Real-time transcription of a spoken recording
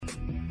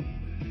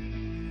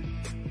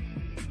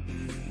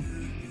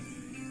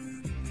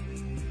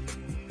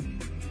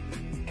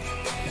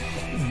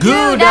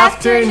Good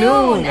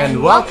afternoon and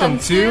welcome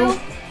to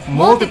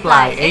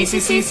Multiply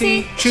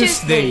ACCC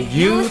Tuesday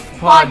Youth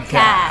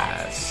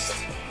Podcast.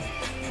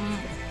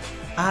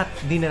 At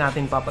di na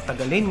natin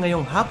papatagalin,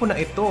 ngayong hapon na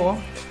ito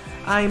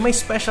ay may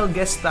special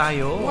guest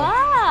tayo. Wow!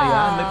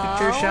 Ayan, may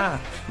picture siya.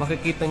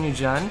 Makikita nyo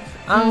dyan.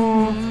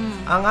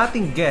 Ang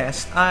ating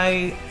guest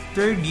ay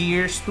third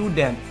year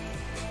student.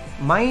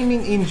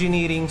 Mining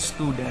engineering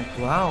student.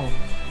 Wow!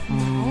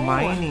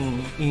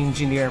 Mining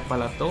engineer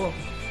pala to.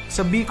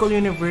 Sa Bicol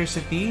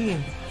University.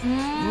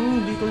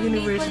 Bicol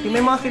University.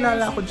 May mga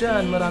kilala ako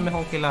dyan. Marami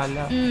akong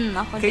kilala.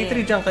 Ako K3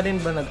 din. dyan ka din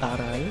ba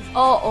nag-aral?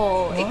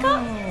 Oo. Wow. Ikaw,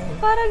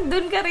 parang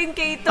dun ka rin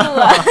K2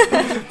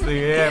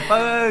 Sige,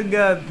 pag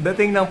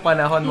dating ng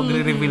panahon,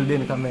 magre-reveal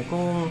din kami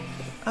kung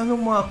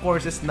anong mga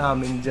courses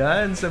namin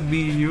dyan sa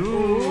BU.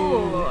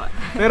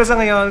 Pero sa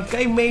ngayon,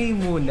 kay May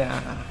muna.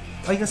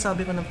 Ay,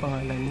 nasabi ko ng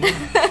pangalan niya.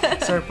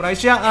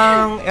 Surprise. Siya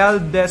ang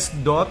eldest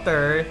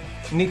daughter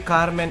ni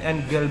Carmen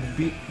and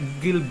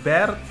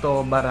Gilberto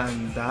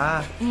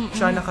Baranda.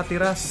 Siya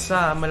nakatira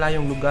sa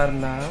malayong lugar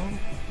ng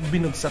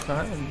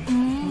Binugsakan.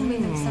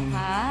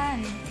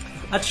 Binugsakan.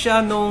 At siya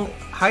nung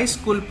high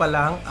school pa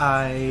lang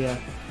ay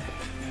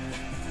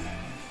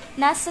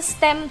Nasa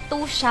STEM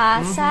 2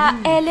 siya sa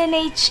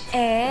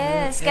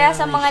LNHS. Kaya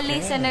sa mga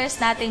listeners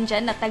natin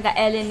dyan na taga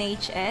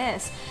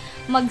LNHS,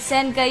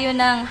 mag-send kayo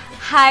ng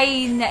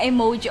hi na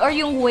emoji or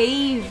yung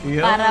wave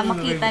para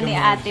makita ni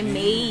Ate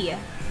May.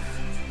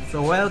 So,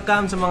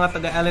 welcome sa mga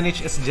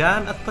taga-LNHS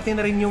dyan at pati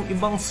na rin yung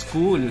ibang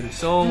school.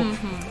 So,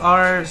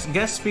 our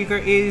guest speaker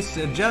is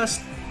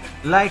just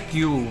like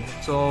you.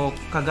 So,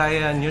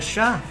 kagaya nyo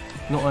siya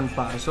noon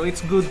pa. So,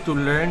 it's good to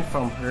learn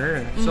from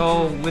her.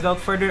 So, without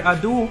further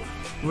ado,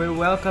 we're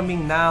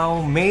welcoming now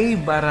May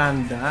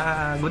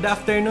Baranda. Good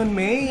afternoon,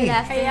 May. Good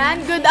afternoon. Ayan,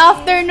 good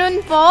afternoon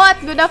po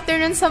at good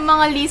afternoon sa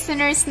mga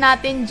listeners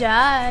natin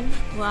dyan.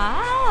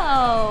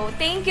 Wow!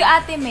 Thank you,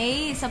 Ate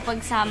May, sa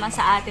pagsama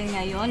sa atin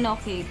ngayon,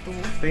 okay, too.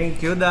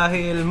 Thank you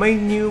dahil may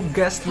new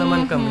guest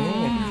naman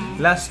kami.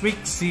 Last week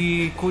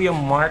si Kuya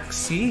Mark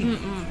C.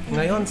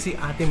 Ngayon si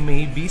Ate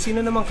May B. Sino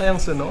naman kayang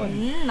sunod?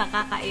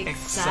 Nakaka-excite.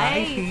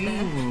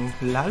 Exciting!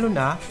 Lalo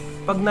na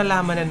pag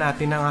nalaman na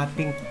natin ang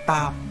ating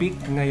topic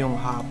ngayong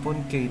hapon,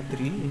 K3.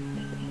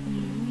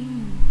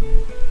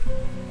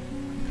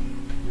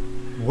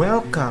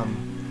 Welcome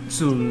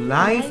to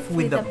Life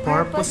with a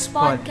Purpose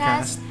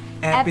Podcast,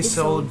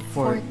 Episode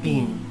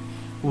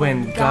 14,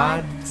 When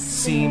God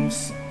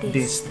Seems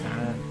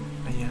Distant.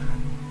 Ayan.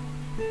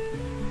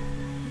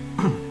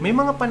 May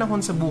mga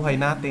panahon sa buhay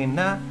natin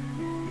na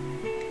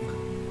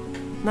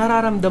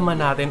nararamdaman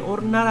natin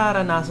or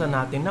nararanasan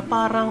natin na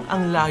parang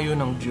ang layo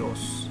ng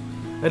Diyos.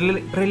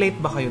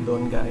 Relate ba kayo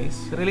doon,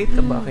 guys? Relate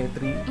ka ba kay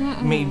Tri?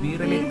 Maybe,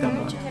 relate ka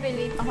ba?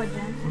 Relate ako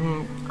dyan.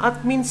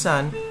 At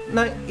minsan,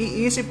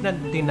 naiisip na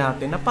din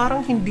natin na parang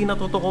hindi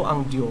natutuko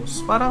ang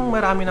Diyos. Parang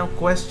marami ng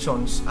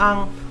questions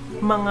ang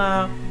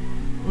mga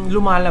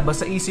lumalabas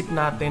sa isip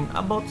natin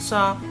about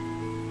sa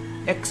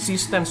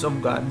existence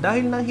of God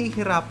dahil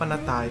nahihirapan na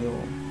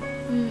tayo.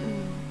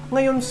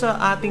 Ngayon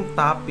sa ating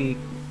topic,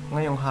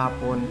 ngayong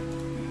hapon,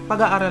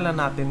 pag-aaralan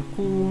natin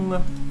kung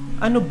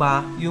ano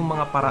ba yung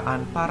mga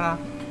paraan para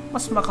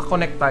mas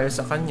makakonect tayo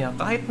sa Kanya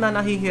kahit na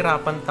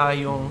nahihirapan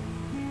tayong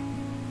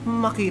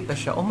makita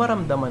siya o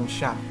maramdaman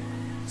siya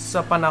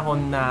sa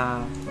panahon na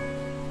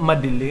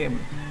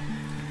madilim.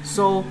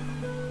 So,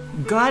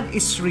 God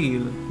is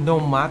real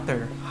no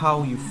matter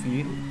how you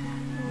feel.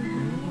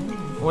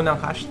 Unang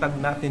hashtag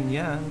natin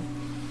yan.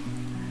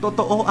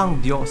 Totoo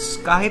ang Diyos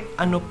kahit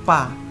ano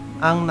pa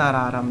ang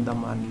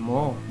nararamdaman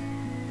mo.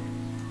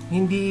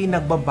 Hindi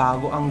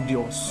nagbabago ang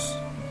Diyos.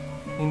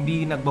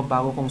 Hindi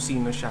nagbabago kung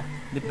sino siya.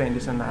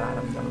 Depende sa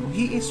nararamdaman mo.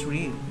 He is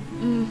real.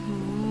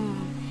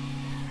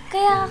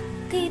 Kaya,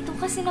 Kito,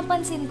 kasi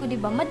napansin ko,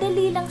 diba,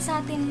 madali lang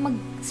sa atin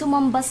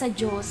sumamba sa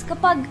Diyos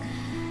kapag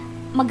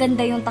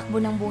maganda yung takbo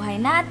ng buhay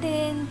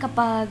natin,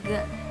 kapag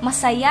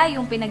masaya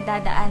yung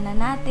pinagdadaanan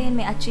natin,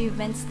 may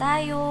achievements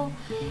tayo,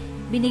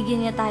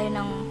 binigyan niya tayo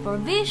ng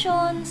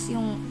provisions,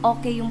 yung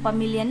okay yung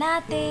pamilya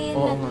natin,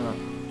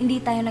 hindi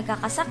tayo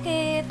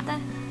nagkakasakit,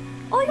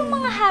 o yung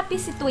mga happy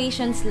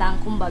situations lang,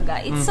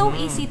 kumbaga. It's so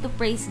easy to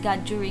praise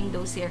God during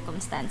those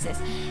circumstances.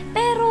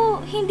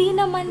 Pero, hindi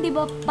naman, di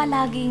ba,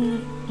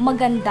 palaging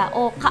maganda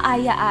o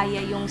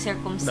kaaya-aya yung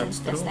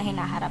circumstances na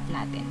hinaharap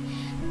natin.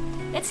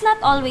 It's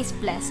not always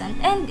pleasant.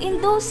 And in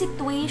those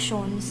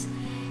situations,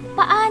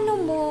 paano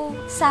mo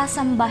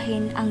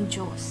sasambahin ang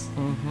Diyos?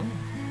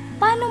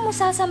 Paano mo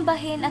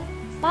sasambahin at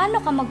paano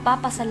ka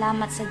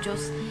magpapasalamat sa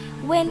Diyos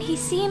when He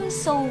seems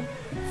so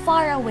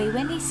far away,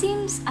 when He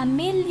seems a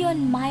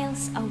million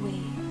miles away?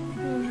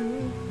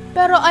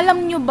 Pero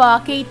alam nyo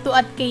ba, K2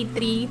 at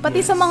K3,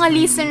 pati sa mga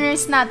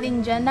listeners natin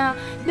dyan, na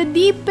the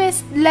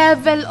deepest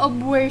level of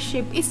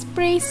worship is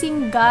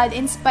praising God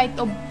in spite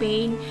of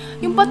pain.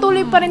 Yung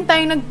patuloy pa rin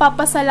tayong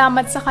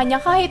nagpapasalamat sa Kanya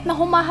kahit na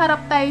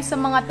humaharap tayo sa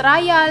mga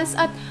trials,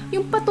 at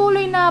yung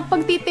patuloy na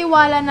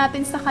pagtitiwala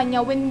natin sa Kanya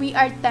when we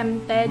are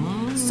tempted,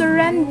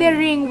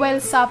 surrendering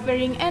while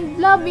suffering, and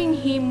loving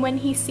Him when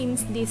He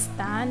seems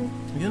distant.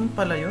 Yun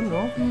pala yun,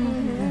 no?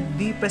 Yung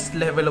deepest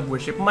level of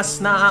worship, mas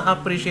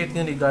na-appreciate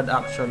nyo ni God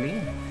actually.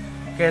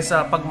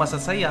 Kesa pag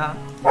masasaya,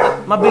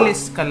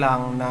 mabilis ka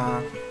lang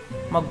na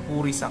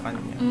magpuri sa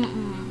Kanya.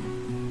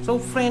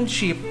 So,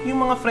 friendship,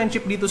 yung mga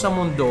friendship dito sa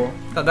mundo,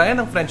 kagaya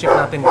ng friendship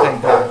natin kay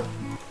God,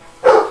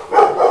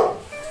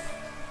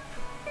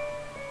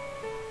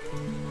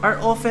 are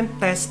often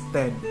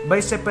tested by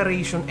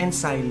separation and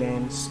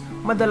silence.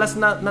 Madalas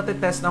na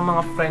natetest ang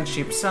mga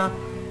friendship sa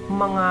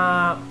mga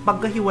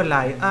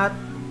pagkahiwalay at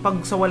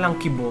pagsawalang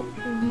kibo,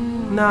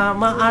 na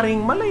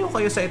maaring malayo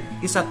kayo sa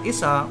isa't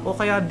isa o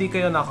kaya di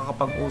kayo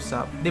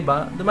nakakapag-usap, 'di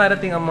ba?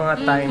 Dumarating ang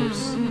mga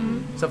times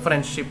sa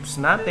friendships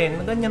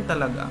natin na ganyan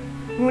talaga.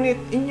 Ngunit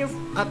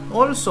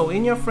also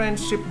in your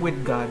friendship with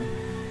God,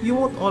 you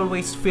won't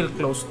always feel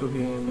close to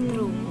Him.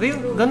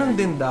 Ganun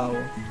din daw.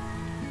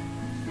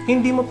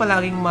 Hindi mo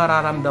palaging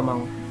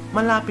mararamdamang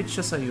malapit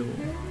siya sa iyo.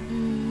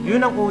 Yun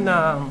ang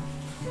unang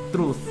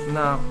truth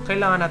na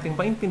kailangan nating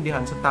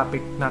paintindihan sa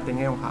topic natin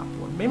ngayong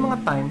hapon. May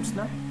mga times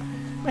na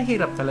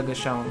mahirap talaga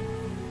siyang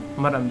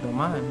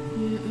maramdaman.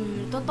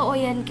 Totoo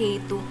yan,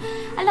 K2.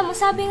 Alam mo,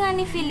 sabi nga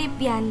ni Philip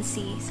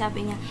Yancey,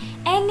 sabi niya,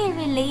 any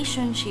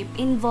relationship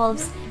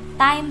involves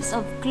times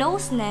of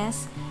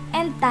closeness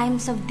and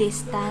times of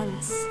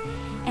distance.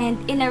 And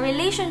in a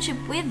relationship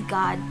with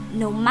God,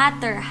 no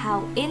matter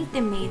how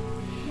intimate,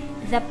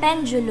 the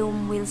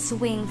pendulum will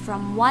swing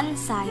from one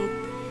side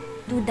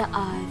to the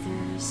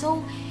other.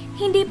 So,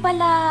 hindi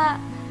pala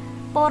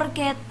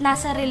porket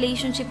nasa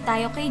relationship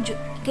tayo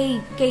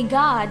kay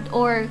God,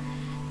 or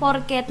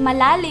porket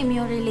malalim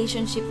yung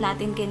relationship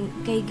natin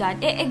kay God,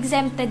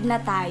 exempted na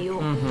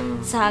tayo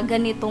sa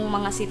ganitong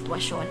mga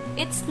sitwasyon.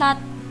 It's not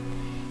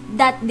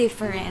that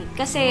different.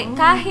 Kasi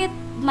kahit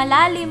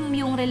malalim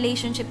yung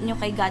relationship nyo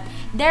kay God,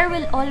 there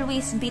will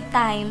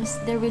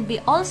be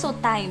also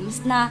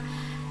times na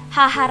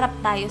haharap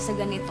tayo sa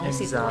ganitong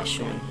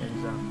sitwasyon.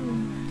 Exactly.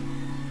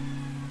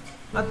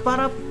 At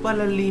para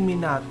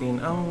palalimin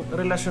natin ang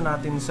relasyon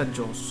natin sa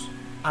Diyos,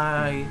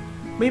 ay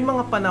may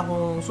mga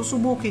panahong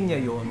susubukin niya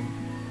yon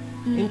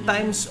in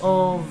times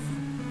of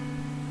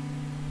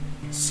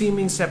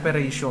seeming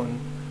separation.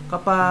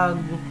 Kapag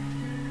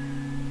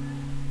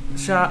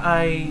siya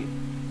ay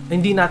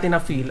hindi natin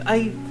na-feel,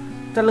 ay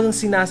talagang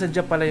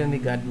sinasadya pala yun ni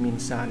God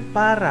minsan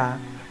para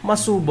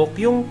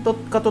masubok yung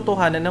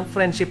katotohanan ng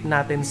friendship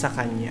natin sa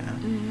Kanya.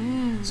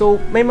 So,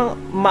 may mga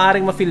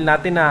maaring ma-feel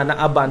natin na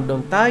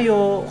na-abandon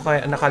tayo,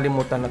 kaya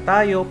nakalimutan na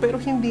tayo, pero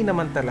hindi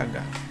naman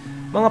talaga.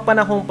 Mga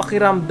panahong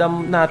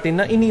pakiramdam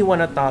natin na iniwan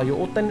na tayo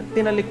o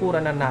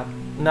tinalikuran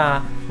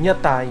na niya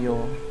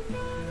tayo.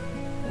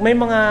 May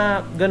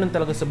mga ganun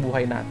talaga sa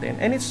buhay natin.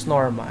 And it's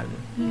normal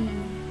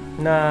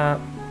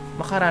na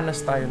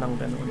makaranas tayo ng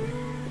ganun.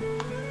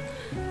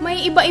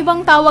 May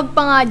iba-ibang tawag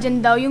pa nga dyan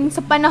daw, yung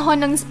sa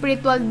panahon ng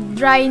spiritual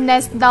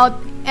dryness, doubt,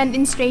 and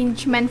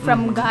estrangement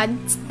from God.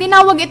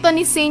 Tinawag ito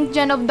ni Saint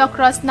John of the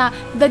Cross na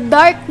the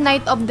dark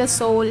night of the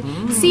soul.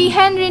 Si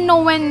Henry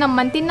Nouwen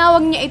naman,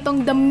 tinawag niya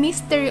itong the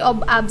mystery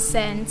of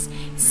absence.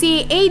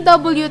 Si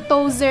A.W.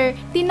 Tozer,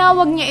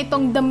 tinawag niya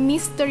itong the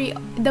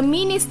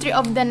ministry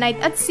of the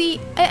night. At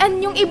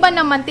yung iba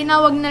naman,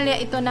 tinawag nila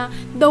ito na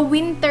the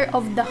winter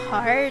of the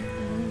heart.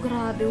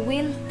 Grabe,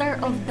 Winter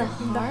of the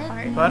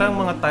Heart. Parang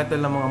mga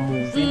title ng mga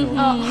movie,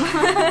 no?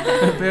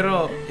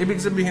 Pero, ibig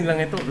sabihin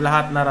lang ito,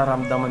 lahat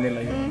nararamdaman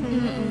nila yun.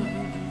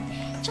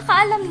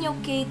 Tsaka alam niyo,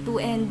 K2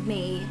 and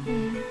May,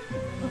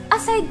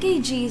 aside kay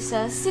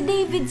Jesus, si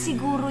David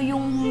siguro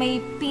yung may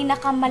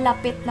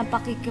pinakamalapit na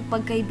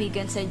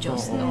pakikipagkaibigan sa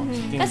Diyos, no?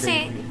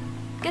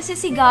 Kasi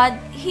si God,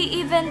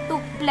 He even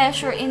took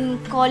pleasure in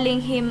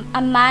calling him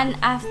a man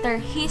after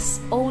His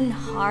own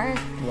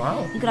heart.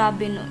 Wow.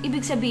 Grabe, no?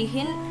 Ibig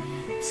sabihin,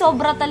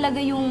 sobra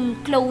talaga yung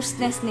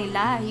closeness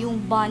nila,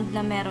 yung bond na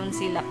meron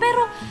sila.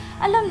 Pero,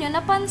 alam nyo,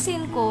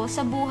 napansin ko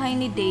sa buhay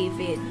ni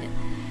David,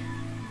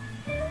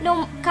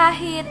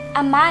 kahit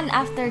a man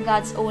after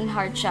God's own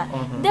heart siya,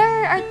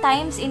 there are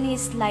times in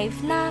his life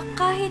na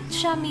kahit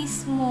siya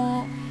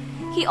mismo,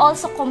 he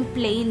also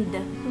complained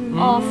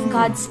of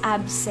God's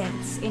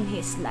absence in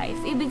his life.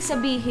 Ibig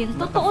sabihin,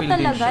 totoo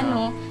talaga,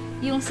 no,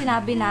 yung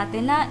sinabi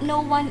natin na no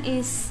one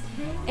is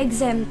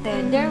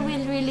exempted. There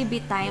will really be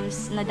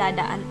times na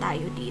dadaan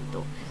tayo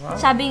dito. Wow.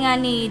 Sabi nga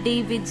ni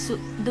David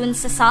dun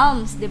sa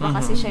Psalms, 'di ba,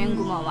 kasi siya yung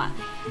gumawa.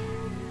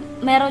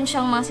 Meron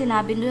siyang mga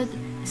sinabi doon,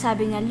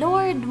 sabi niya,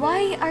 Lord,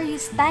 why are you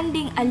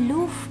standing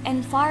aloof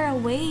and far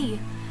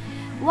away?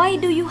 Why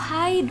do you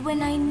hide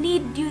when I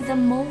need you the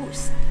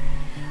most?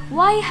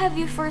 Why have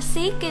you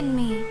forsaken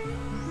me?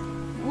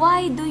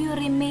 Why do you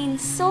remain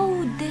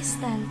so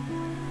distant?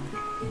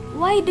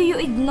 Why do you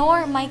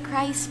ignore my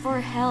cries for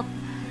help?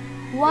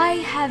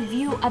 Why have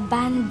you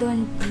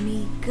abandoned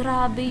me?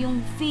 Grabe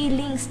yung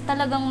feelings.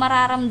 Talagang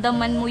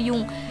mararamdaman mo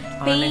yung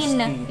pain,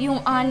 Honesty. yung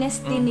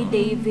honesty ni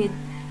David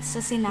sa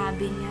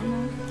sinabi niya.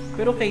 No?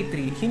 Pero kay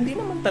Tree, hindi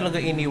naman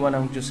talaga iniwan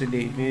ng Diyos si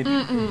David.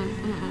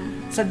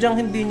 Mm-mm. Sadyang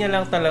hindi niya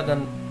lang talaga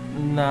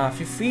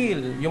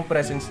na-feel yung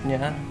presence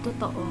niya.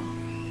 Totoo.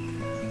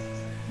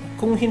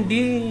 Kung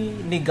hindi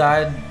ni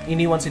God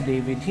iniwan si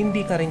David,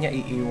 hindi ka rin niya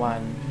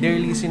iiwan.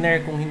 Dear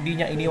listener, kung hindi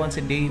niya iniwan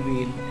si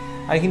David,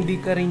 ay hindi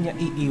ka rin niya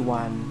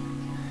iiwan.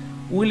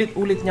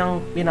 Ulit-ulit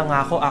niyang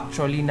pinangako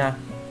actually na,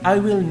 I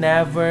will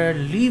never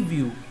leave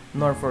you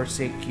nor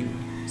forsake you.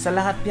 Sa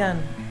lahat yan.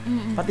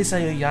 Pati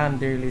sa'yo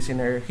yan, dear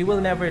listener. He will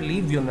never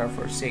leave you nor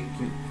forsake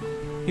you.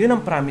 Yun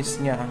ang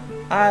promise niya.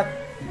 At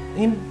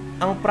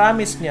ang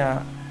promise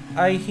niya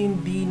ay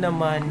hindi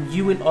naman,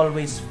 you will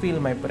always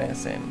feel my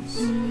presence.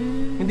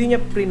 Hindi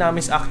niya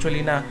pre-promise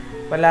actually na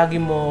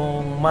palagi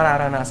mong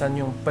mararanasan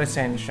yung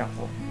presensya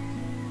ko.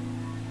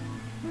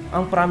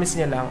 Ang promise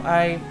niya lang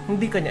ay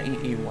hindi ka niya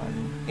iiwan.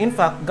 In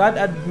fact,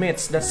 God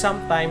admits that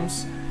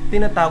sometimes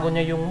tinatago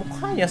niya yung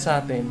mukha niya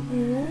sa atin.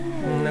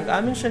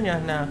 Nag-amin siya niya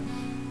na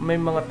may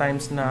mga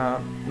times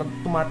na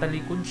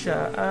nagtumatalikod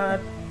siya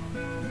at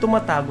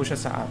tumatago siya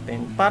sa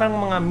atin. Parang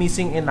mga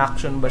missing in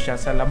action ba siya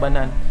sa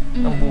labanan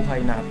ng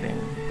buhay natin.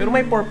 Pero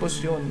may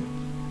purpose yun.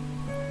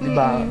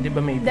 Diba? Diba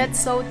maybe?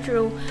 That's so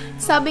true.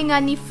 Sabi nga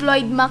ni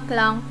Floyd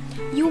McClung,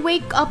 you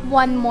wake up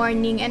one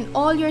morning and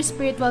all your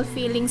spiritual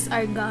feelings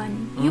are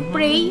gone. You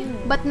pray,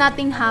 but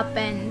nothing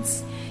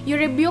happens. You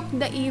rebuke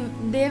the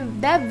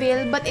devil,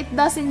 but it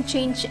doesn't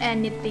change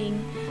anything.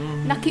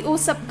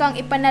 Nakiusap kang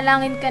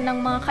ipanalangin ka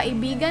ng mga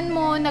kaibigan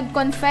mo,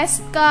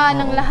 nag-confess ka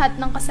ng lahat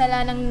ng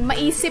kasalanan,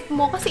 maisip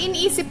mo, kasi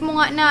iniisip mo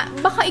nga na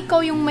baka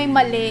ikaw yung may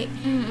mali.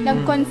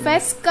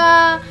 Nag-confess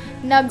ka,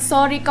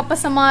 nag-sorry ka pa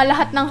sa mga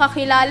lahat ng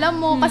kakilala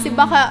mo, kasi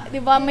baka, di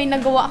ba, may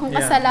nagawa kang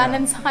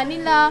kasalanan sa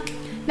kanila.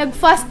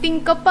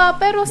 Nag-fasting ka pa,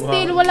 pero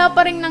still, wala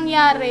pa rin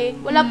nangyari,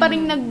 wala pa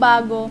rin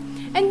nagbago.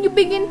 And you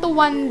begin to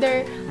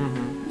wonder,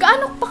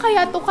 gaano pa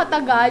kaya ito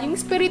katagal? Yung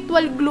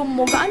spiritual gloom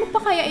mo, gaano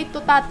pa kaya ito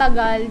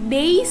tatagal?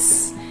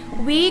 Days?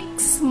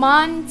 Weeks?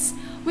 Months?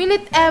 Will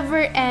it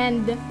ever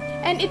end?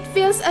 And it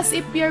feels as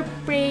if your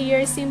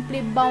prayer simply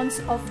bounce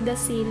off the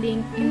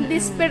ceiling. In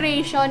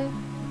desperation,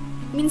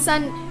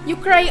 minsan, you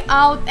cry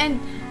out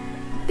and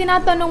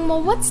tinatanong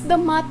mo, what's the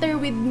matter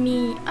with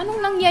me?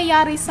 Anong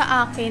nangyayari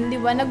sa akin?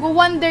 Diba?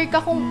 Nag-wonder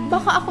ka kung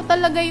baka ako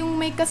talaga yung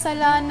may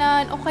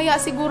kasalanan o kaya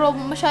siguro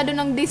masyado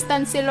ng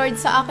distance si Lord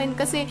sa akin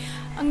kasi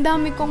ang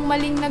dami kong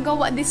maling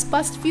nagawa this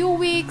past few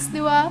weeks,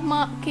 diba?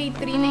 Mga K3,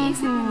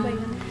 naisip mo ba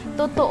yun?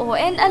 Totoo.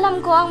 And alam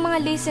ko, ang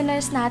mga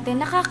listeners natin,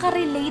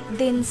 nakaka-relate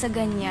din sa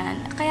ganyan.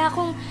 Kaya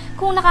kung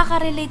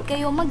nakaka-relate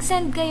kayo,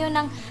 mag-send kayo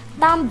ng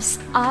thumbs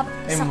up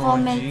sa Emoji.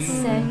 comment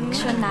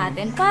section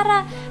natin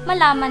para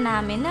malaman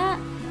namin na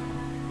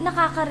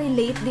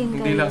nakaka-relate din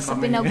Hindi kayo lang sa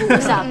kami.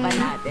 pinag-uusapan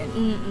natin.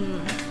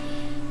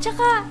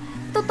 Tsaka,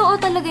 totoo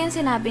talaga yung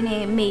sinabi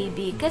ni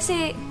Maybe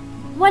kasi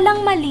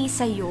walang mali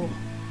sa'yo.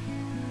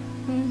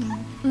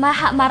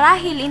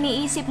 Marahil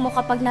iniisip mo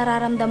kapag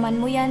nararamdaman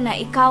mo yan na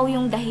ikaw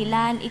yung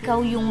dahilan,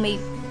 ikaw yung may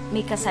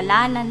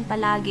kasalanan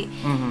palagi.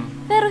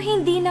 Pero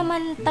hindi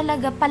naman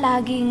talaga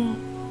palaging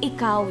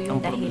ikaw yung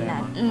Ang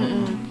dahilan.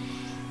 problema.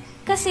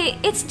 Kasi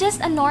it's just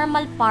a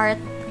normal part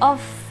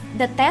of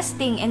the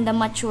testing and the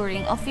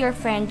maturing of your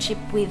friendship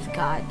with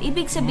God.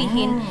 Ibig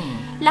sabihin,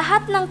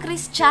 lahat ng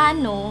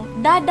Kristiyano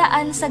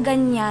dadaan sa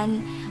ganyan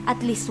at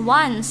least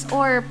once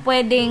or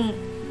pwedeng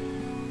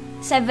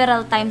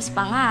several times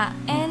pa nga.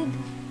 And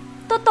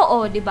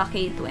totoo, 'di ba,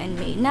 K2 and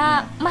May,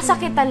 na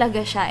masakit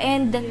talaga siya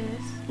and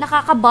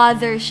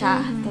nakaka-bother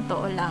siya,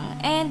 totoo lang.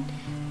 And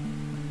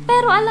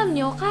pero alam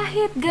nyo,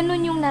 kahit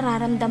ganun yung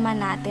nararamdaman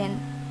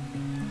natin,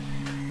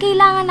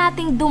 kailangan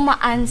nating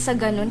dumaan sa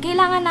ganun.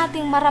 Kailangan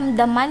nating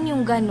maramdaman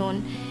yung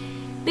ganun.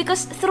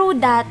 Because through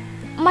that,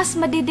 mas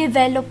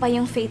madidevelop pa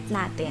yung faith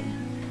natin.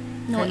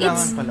 No,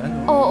 Kailangan pala,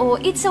 no? Oo,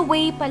 it's a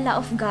way pala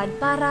of God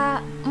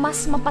para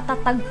mas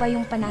mapatatag pa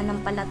yung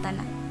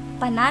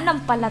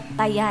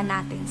pananampalataya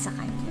natin sa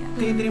Kanya.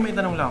 Kaya Dri, may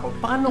tanong lang ako.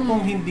 Paano kung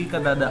hindi ka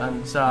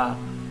dadaan sa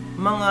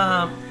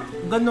mga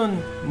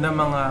ganun na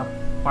mga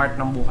part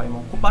ng buhay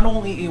mo? Paano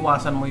kung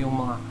iiwasan mo yung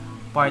mga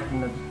part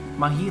na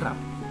mahirap?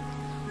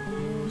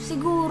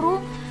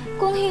 Siguro,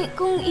 kung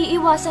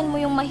iiwasan mo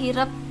yung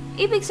mahirap,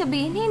 ibig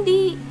sabihin,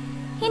 hindi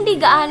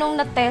gaanong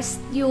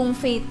na-test yung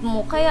faith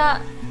mo. Kaya,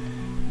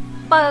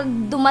 pag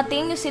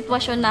dumating yung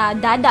sitwasyon na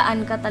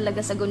dadaan ka talaga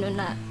sa gano'n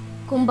na,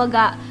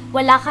 kumbaga,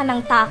 wala ka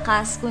ng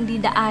takas, kundi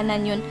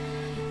daanan yun,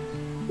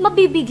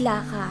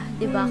 mabibigla ka,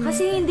 di ba?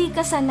 Kasi hindi ka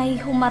sanay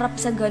humarap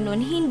sa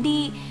gano'n,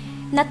 hindi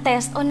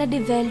na-test o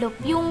na-develop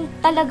yung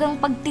talagang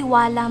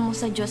pagtiwala mo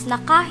sa Diyos na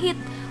kahit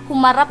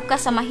humarap ka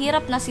sa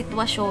mahirap na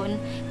sitwasyon,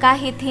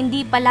 kahit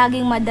hindi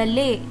palaging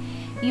madali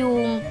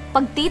yung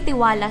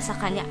pagtitiwala sa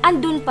Kanya,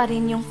 andun pa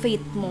rin yung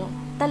faith mo.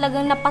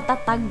 Talagang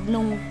napatatag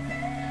nung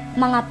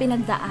mga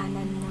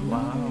pinagdaanan mo.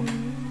 Wow.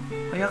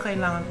 Kaya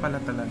kailangan pala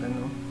talaga,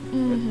 no?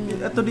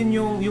 Ito din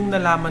yung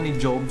nalaman ni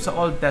Job sa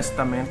Old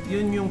Testament.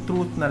 Yun yung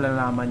truth na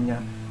nalaman niya.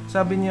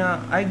 Sabi niya,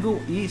 I go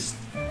east,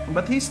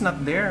 but he's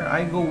not there.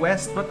 I go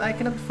west, but I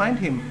cannot find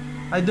him.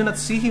 I do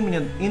not see him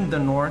in the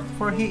north,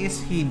 for he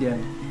is hidden.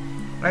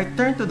 I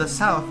turn to the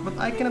south, but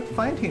I cannot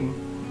find him.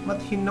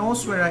 But he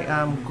knows where I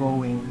am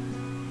going.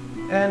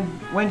 And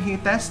when he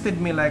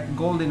tested me like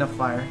gold in a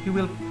fire, he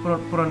will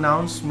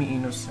pronounce me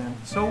innocent.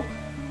 So,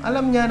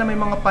 alam niya na may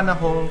mga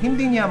panahong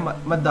hindi niya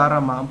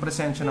madarama ang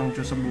presensya ng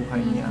Diyos sa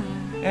buhay niya.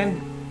 And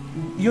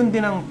yun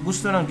din ang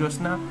gusto ng Diyos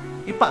na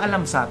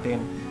ipaalam sa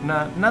atin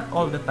na not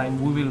all the time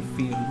we will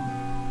feel.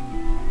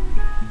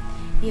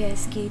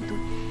 Yes, K2.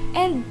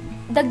 And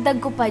dagdag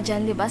ko pa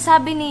dyan, di ba?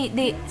 Sabi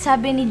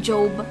ni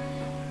Job,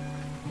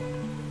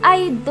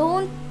 I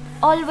don't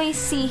always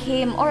see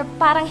him, or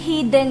parang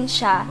hidden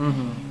siya.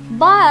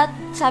 But,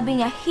 sabi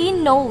niya, he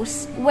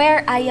knows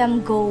where I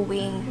am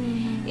going.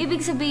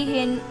 Ibig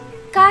sabihin,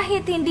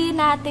 kahit hindi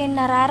natin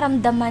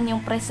nararamdaman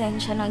yung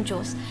presensya ng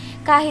Diyos,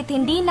 kahit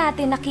hindi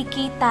natin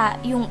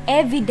nakikita yung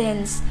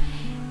evidence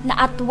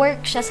na at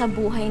work siya sa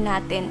buhay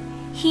natin,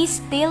 He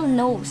still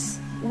knows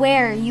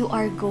where you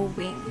are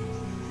going.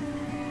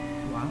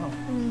 Wow.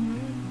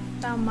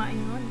 Tama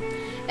yun.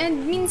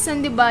 And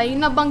minsan, di ba,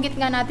 yung nabanggit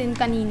nga natin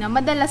kanina,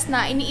 madalas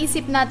na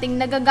iniisip nating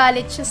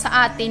nagagalit siya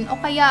sa atin o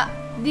kaya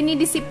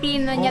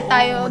dinidisiplina niya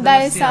tayo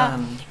dahil sa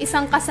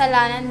isang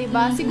kasalanan, di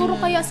ba? Siguro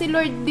kaya si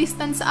Lord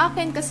distant sa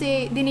akin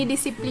kasi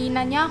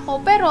dinidisiplina niya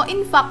ako. Pero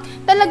in fact,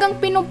 talagang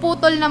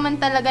pinuputol naman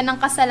talaga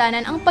ng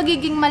kasalanan ang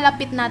pagiging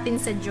malapit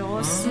natin sa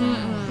Diyos.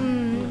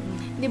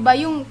 'Di ba?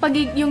 Yung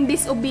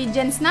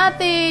disobedience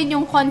natin,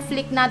 yung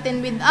conflict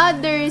natin with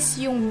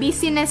others, yung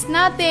busyness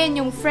natin,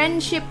 yung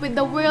friendship with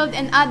the world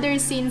and other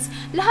sins,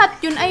 lahat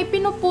yun ay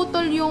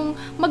pinuputol yung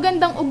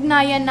magandang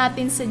ugnayan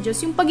natin sa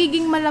Diyos, yung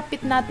pagiging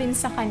malapit natin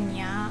sa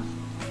Kanya.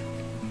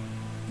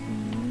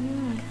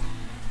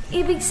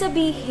 Ibig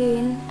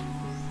sabihin,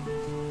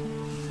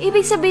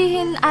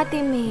 Ate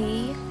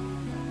May,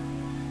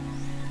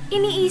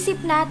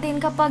 iniisip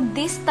natin kapag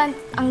distant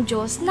ang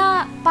Diyos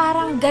na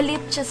parang galit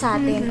siya sa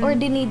atin or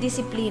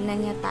dinidisiplina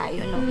niya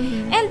tayo, no?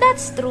 And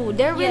that's true.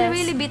 There will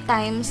really be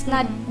times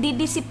na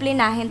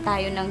didisiplinahin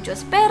tayo ng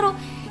Diyos. Pero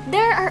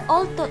there are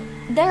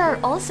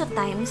also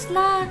times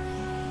na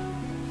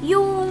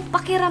yung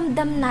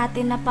pakiramdam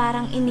natin na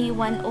parang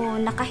iniwan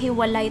o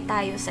nakahiwalay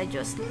tayo sa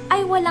Diyos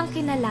ay walang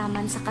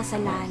kinalaman sa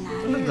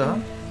kasalanan. Talaga?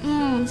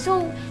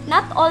 So,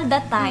 not all the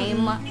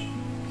time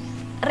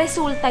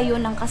resulta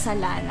yun ng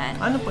kasalanan.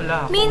 Ano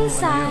pala?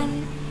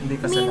 Minsan, hindi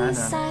kasalanan.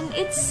 Minsan,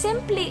 it's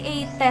simply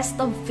a test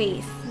of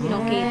faith.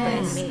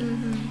 Yes.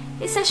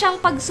 Isa siyang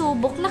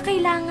pagsubok na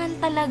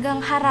kailangan talagang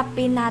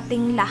harapin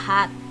nating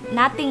lahat.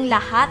 Nating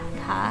lahat,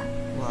 ha?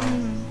 Wow.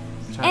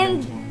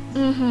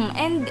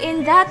 And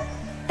in that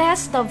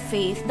test of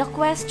faith, the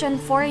question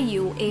for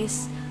you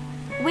is,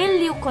 will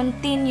you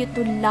continue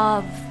to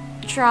love,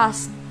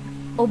 trust,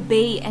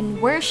 obey,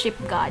 and worship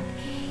God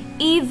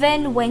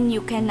even when you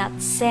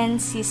cannot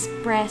sense His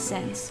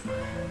presence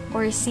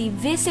or see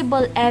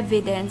visible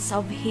evidence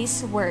of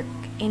His work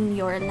in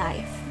your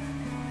life?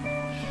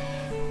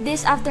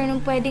 This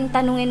afternoon, pwedeng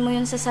tanungin mo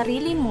yun sa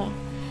sarili mo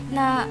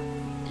na,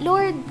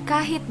 Lord,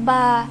 kahit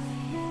ba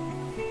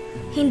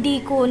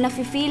hindi ko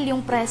nafe-feel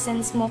yung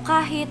presence mo,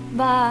 kahit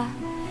ba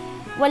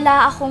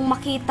wala akong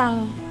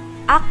makitang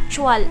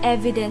actual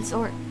evidence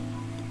or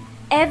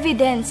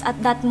evidence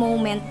at that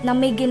moment na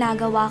may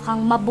ginagawa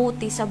kang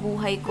mabuti sa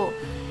buhay ko,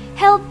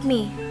 help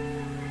me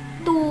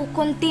to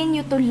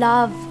continue to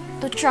love,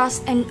 to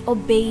trust, and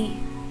obey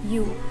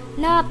you.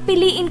 Na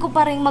piliin ko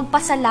pa rin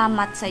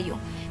magpasalamat sa iyo.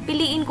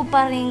 Piliin ko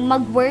pa rin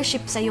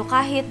mag-worship sa iyo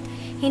kahit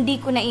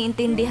hindi ko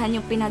naiintindihan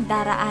yung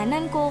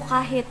pinagdaraanan ko,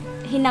 kahit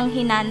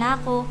hinang-hina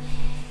na ako.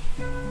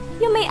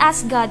 You may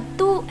ask God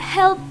to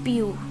help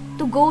you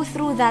to go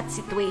through that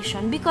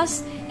situation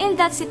because in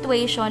that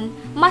situation,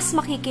 mas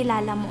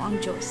makikilala mo ang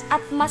Diyos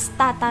at mas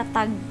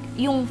tatatag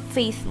yung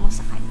faith mo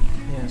sa Kanya.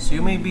 Yes,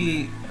 you may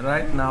be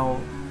right now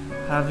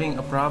having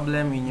a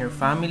problem in your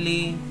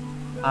family,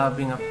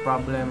 having a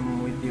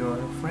problem with your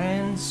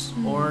friends,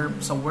 or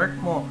sa work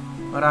mo,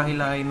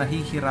 marahil ay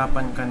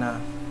nahihirapan ka na.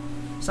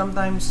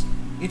 Sometimes,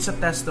 it's a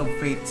test of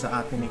faith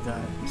sa atin ni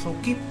God. So,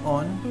 keep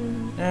on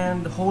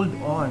and hold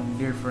on,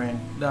 dear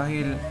friend,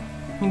 dahil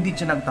hindi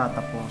siya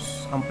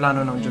nagtatapos ang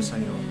plano ng Diyos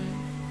sa'yo.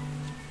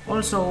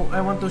 Also,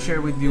 I want to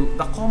share with you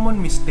the common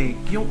mistake,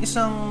 yung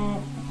isang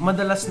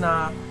madalas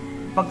na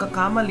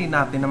pagkakamali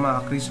natin ng mga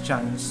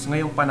Christians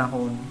ngayong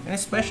panahon, and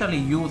especially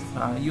youth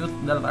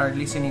that are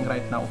listening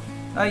right now,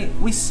 ay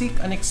we seek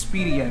an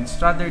experience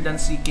rather than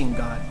seeking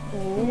God.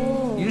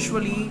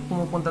 Usually,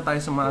 pumupunta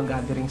tayo sa mga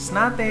gatherings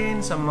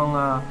natin, sa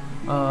mga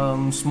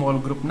small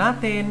group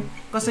natin,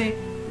 kasi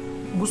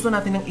gusto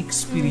natin ng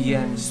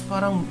experience.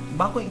 Parang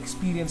bagong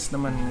experience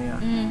naman niya.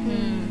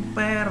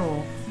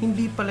 Pero,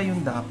 hindi pala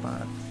yung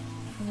dapat.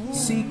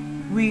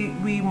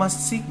 We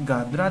must seek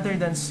God rather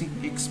than seek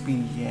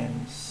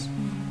experience.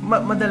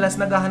 Madalas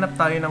naghahanap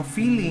tayo ng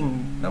feeling,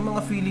 ng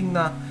mga feeling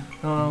na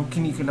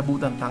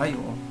kinikilabutan tayo,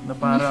 na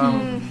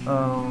parang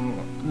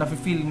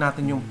nafe-feel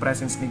natin yung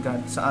presence ni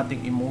God sa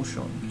ating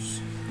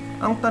emotions.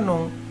 Ang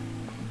tanong,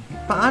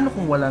 paano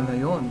kung wala na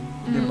yun?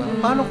 Diba?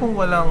 Paano kung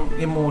walang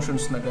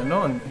emotions na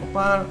ganon?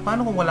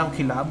 Paano kung walang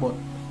kilabot?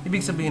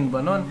 Ibig sabihin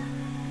ba nun,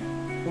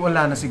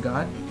 wala na si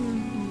God?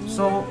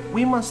 So,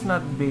 we must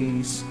not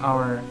base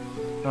our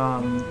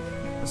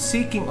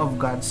seeking of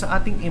God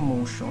sa ating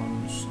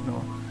emotions,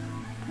 no?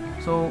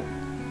 So,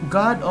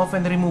 God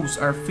often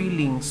removes our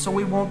feelings so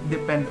we won't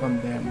depend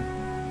on them.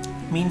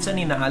 Minsan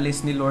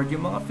inaalis ni Lord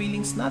yung mga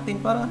feelings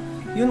natin para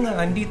yun nga,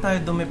 hindi tayo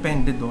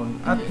dumepende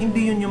doon at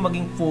hindi yun yung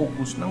maging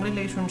focus ng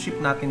relationship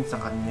natin sa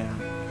Kanya.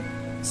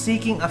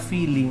 Seeking a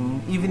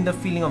feeling, even the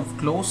feeling of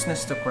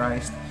closeness to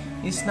Christ,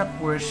 is not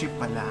worship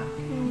pala.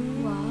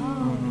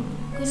 Wow.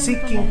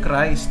 Seeking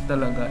Christ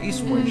talaga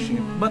is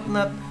worship, but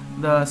not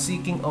the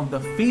seeking of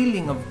the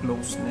feeling of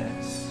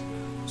closeness.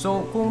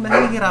 So, kung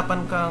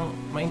nahihirapan kang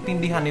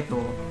maintindihan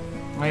ito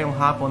ngayong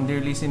hapon,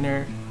 dear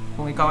listener,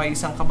 kung ikaw ay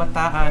isang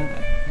kabataan,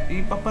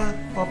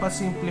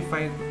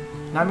 ipapasimplify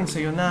namin sa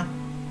iyo na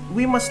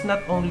we must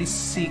not only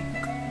seek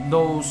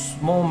those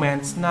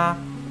moments na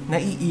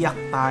naiiyak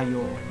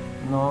tayo,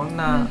 no,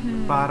 na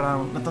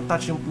parang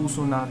natatouch yung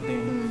puso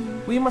natin.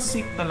 We must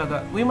seek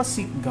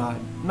God,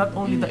 not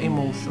only the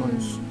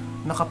emotions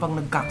na kapag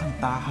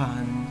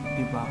nagkakantahan,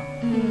 di ba?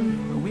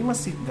 We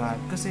must seek God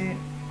kasi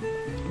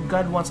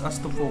God wants us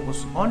to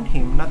focus on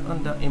Him, not on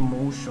the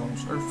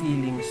emotions or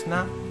feelings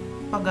na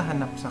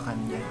paghahanap sa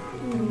Kanya.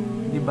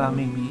 Di ba,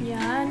 maybe?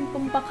 Yan,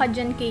 pumpaka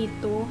dyan,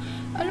 Kato.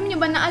 Alam niyo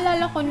ba,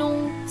 naalala ko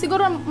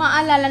siguro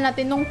maalala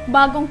natin, nung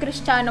bagong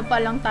Kristiyano pa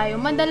lang tayo,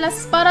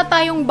 madalas para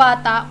tayong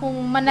bata, kung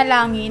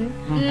manalangin,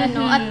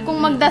 at kung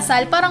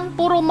magdasal, parang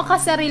puro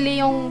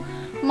makasarili yung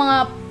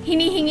mga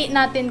hinihingi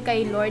natin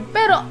kay Lord.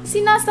 Pero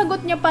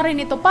sinasagot niya pa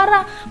rin ito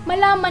para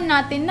malaman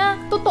natin na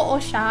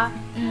totoo siya.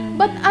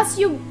 But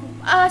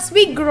as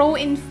we grow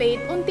in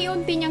faith,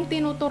 unti-unti niyang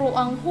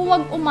tinuturuang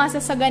huwag umasa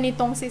sa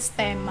ganitong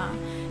sistema.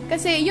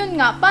 Kasi yun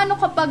nga, paano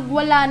kapag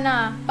wala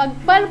na,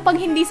 pag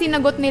hindi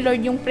sinagot ni Lord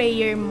yung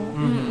prayer mo,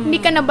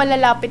 hindi ka na ba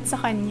lalapit sa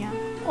Kanya?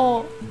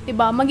 O,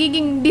 diba,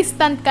 magiging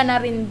distant ka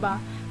na rin ba?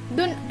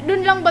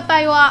 Dun lang ba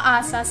tayo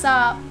aasa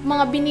sa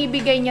mga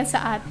binibigay niya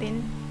sa atin?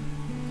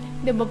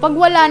 Diba, pag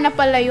wala na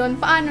pala yun,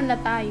 paano na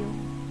tayo?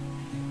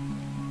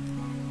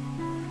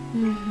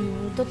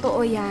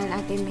 Totoo yan,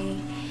 Ate May.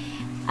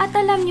 At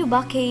alam nyo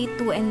ba,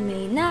 K2 and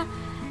May, na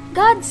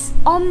God's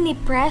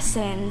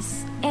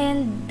omnipresence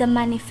and the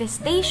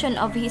manifestation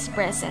of His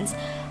presence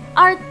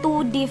are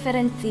two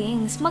different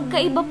things.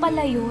 Magkaiba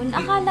pala yun.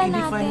 Akala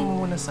natin... I-define mo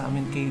muna sa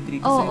amin, K3,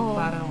 kasi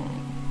parang...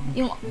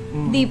 Yung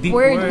deep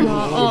word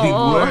mo. Deep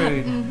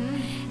word.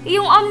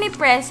 Yung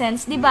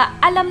omnipresence, di ba,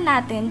 alam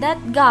natin that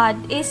God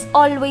is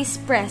always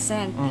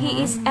present.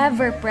 He is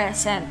ever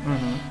present.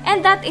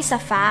 And that is a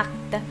fact.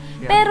 Yeah.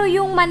 Pero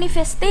yung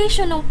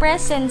manifestation ng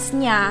presence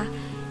niya,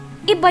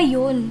 iba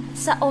yun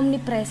sa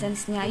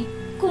omnipresence niya.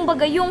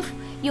 Kumbaga, yung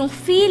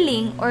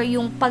feeling or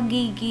yung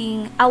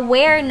pagiging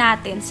aware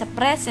natin sa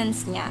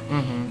presence niya,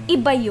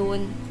 iba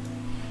yun.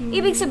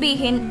 Ibig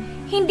sabihin,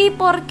 hindi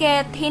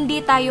porket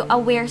hindi tayo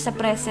aware sa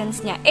presence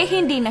niya,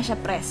 hindi na siya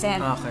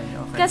present. Okay.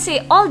 Kasi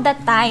all the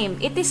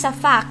time, it is a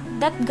fact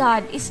that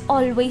God is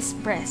always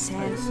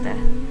present.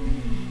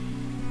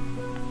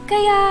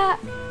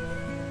 Kaya,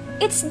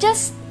 it's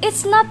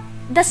not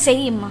the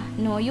same,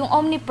 no? Yung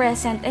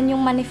omnipresent and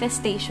yung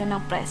manifestation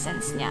ng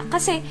presence niya.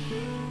 Kasi,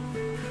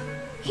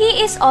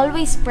 He is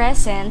always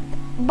present,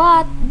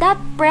 but that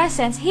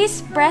presence,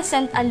 His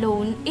presence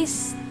alone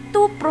is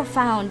too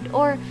profound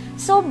or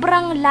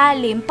sobrang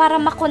lalim para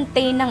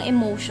makontain ng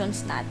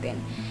emotions natin.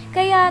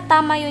 Kaya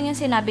tama yun yung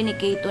sinabi ni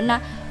Kato na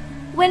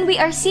when we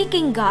are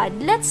seeking God,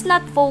 let's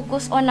not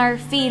focus on our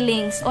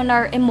feelings, on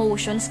our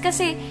emotions,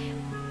 kasi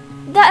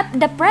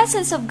the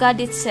presence of God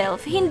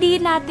itself, hindi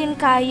natin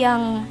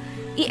kayang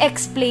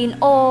i-explain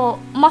o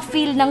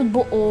ma-feel ng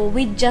buo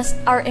with just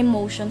our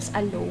emotions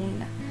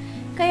alone.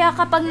 Kaya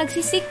kapag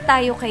nagsisik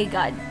tayo kay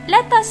God,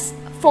 let us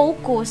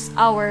focus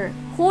our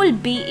whole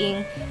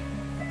being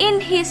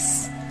in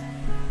His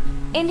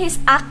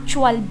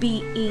actual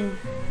being,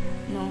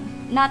 no?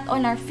 Not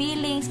on our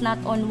feelings,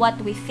 not on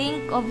what we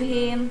think of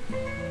Him,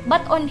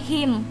 but on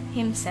Him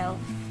Himself.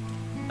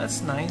 That's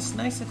nice.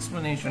 Nice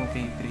explanation,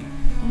 K3.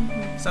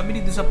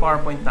 Sabi dito sa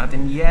PowerPoint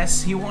natin,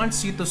 yes, He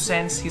wants you to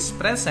sense His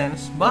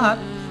presence,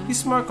 but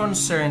He's more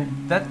concerned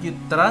that you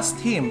trust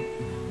Him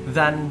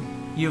than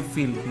you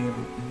feel Him.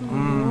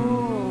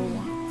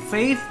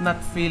 Faith, not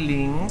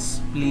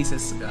feelings,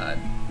 pleases God.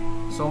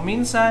 So,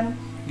 minsan,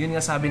 yun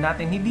nga sabi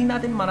natin, hindi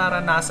natin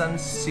mararanasan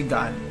si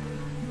God.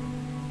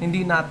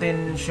 Hindi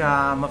natin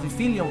siya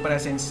mafe-feel yung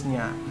presence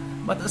niya.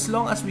 But as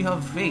long as we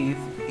have faith,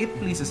 it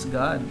pleases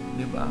God.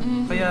 Diba?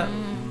 Kaya,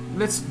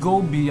 let's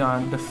go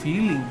beyond the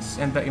feelings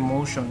and the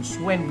emotions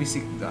when we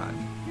seek God.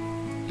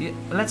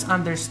 Let's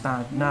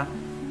understand na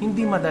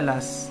hindi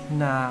madalas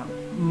na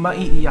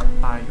maiiyak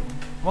tayo.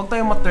 Huwag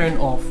tayong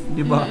ma-turn off, di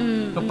ba?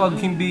 Kapag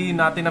hindi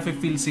natin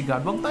na-feel si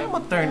God, huwag tayong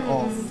ma-turn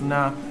off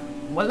na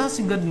wala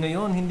si God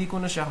ngayon, hindi ko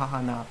na siya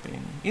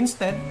hahanapin.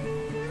 Instead,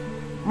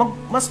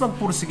 mas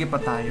magpursige pa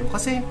tayo.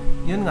 Kasi,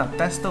 yun nga,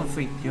 test of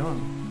faith yun.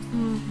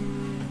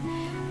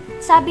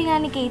 Sabi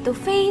nga ni Kato,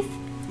 faith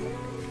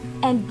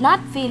and not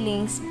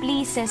feelings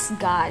pleases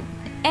God.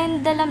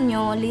 And alam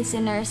nyo,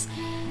 listeners,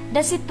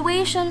 the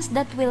situations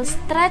that will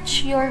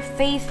stretch your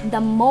faith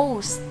the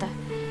most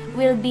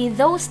will be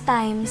those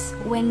times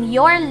when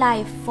your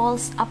life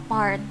falls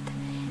apart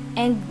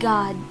and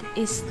God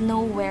is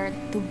nowhere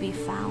to be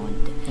found.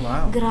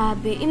 Wow.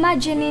 Grabe.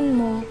 Imaginein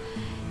mo,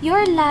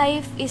 your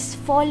life is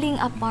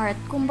falling apart.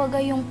 Kumbaga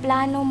yung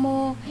plano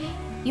mo,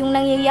 yung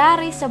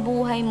nangyayari sa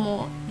buhay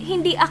mo,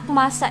 hindi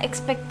akma sa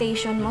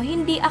expectation mo,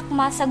 hindi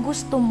akma sa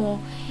gusto mo.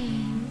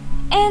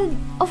 And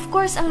of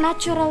course, ang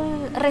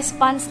natural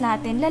response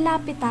natin,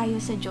 lalapit tayo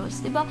sa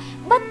Diyos, 'di ba?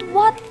 But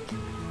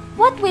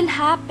what will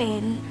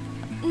happen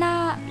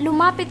na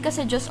lumapit ka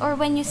sa Diyos or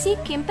when you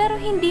seek Him pero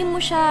hindi mo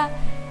siya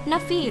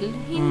na-feel,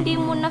 hindi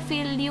mo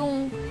na-feel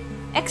yung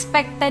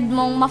expected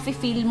mong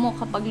mafe-feel mo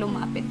kapag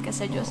lumapit ka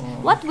sa Diyos.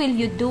 What will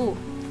you do?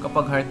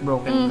 Kapag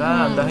heartbroken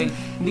ka dahil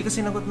hindi ka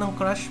sinagot ng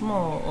crush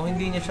mo o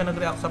hindi niya siya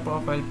nag-react sa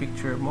profile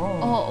picture mo.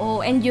 Oo,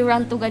 and you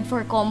run to God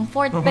for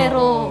comfort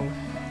pero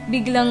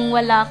biglang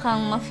wala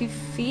kang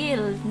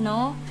mafe-feel,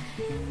 no?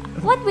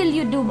 What will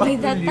you do by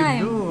that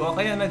time? What will you do? O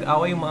kaya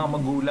nag-away yung mga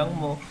magulang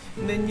mo,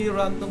 and then you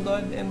run to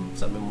God and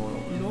sabi mo,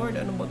 Lord,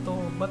 ano ba to?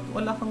 Ba't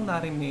wala kang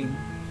narinig?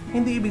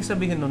 Hindi ibig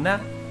sabihin nun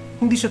na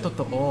hindi siya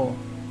totoo.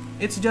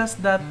 It's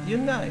just that,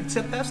 yun nga, it's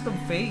a test of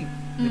faith.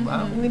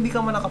 Diba? Kung hindi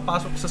ka man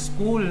nakapasok sa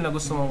school na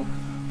gusto mong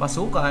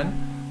pasukan,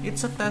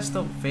 it's a test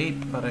of faith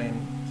pa rin.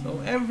 So,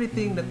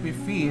 everything that we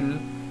feel,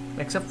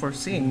 except for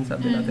sin,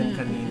 sabi natin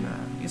kanina,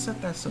 is a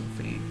test of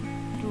faith.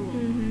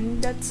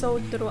 That's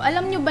so true.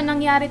 Alam nyo ba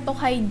nangyari to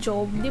kay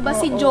Job? Di ba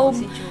si Oo, Job,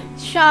 si Job.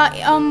 siya,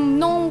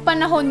 nung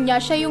panahon niya,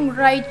 siya yung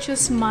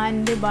righteous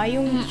man, di ba?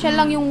 Yung, siya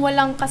lang yung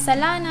walang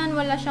kasalanan,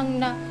 wala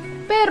siyang na...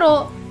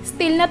 Pero,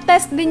 still,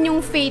 na-test din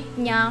yung faith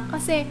niya.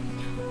 Kasi,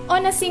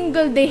 on a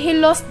single day, he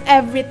lost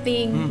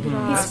everything.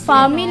 His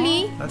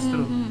family, That's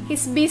true.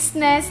 his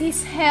business,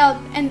 his health,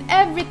 and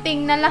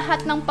everything na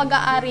lahat ng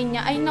pag-aari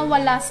niya ay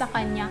nawala sa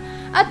kanya.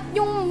 At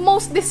yung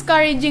most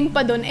discouraging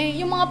pa doon,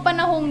 yung mga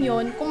panahong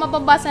yon, kung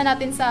mababasa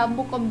natin sa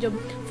Book of Job,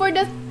 for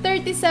the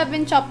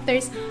 37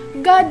 chapters,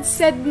 God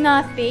said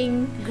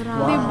nothing.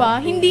 Grabe. Diba?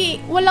 Hindi,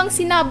 walang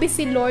sinabi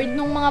si Lord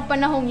nung mga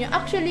panahong yun.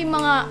 Actually,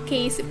 mga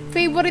case,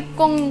 favorite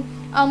kong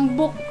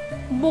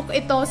book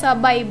ito sa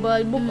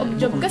Bible, Book of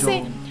Job.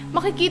 Kasi,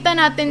 makikita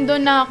natin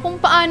doon na kung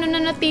paano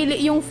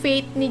nanatili yung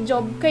faith ni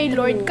Job kay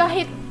Lord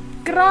kahit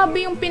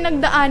grabe yung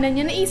pinagdaanan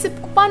niya. Naisip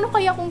ko, paano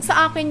kaya kung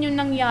sa akin yung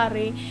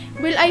nangyari?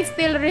 Will I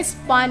still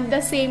respond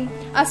the same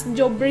as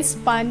Job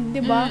respond,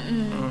 di ba?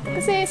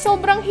 Kasi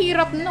sobrang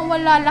hirap na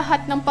wala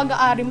lahat ng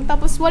pag-aari mo.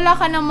 Tapos wala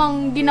ka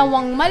namang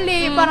ginawang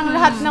mali. Parang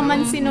lahat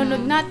naman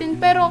sinunod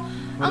natin. Pero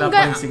Wala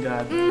pa rin si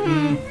God.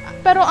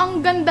 pero ang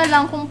ganda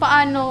lang kung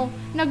paano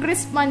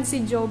nag-respond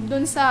si Job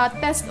dun sa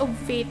test of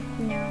faith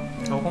niya.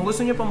 So, kung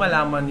gusto niyo pa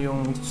malaman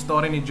yung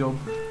story ni Job,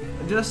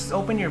 just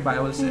open your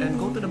Bibles and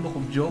go to the book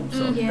of Job,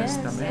 sa Old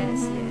Testament.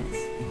 Yes.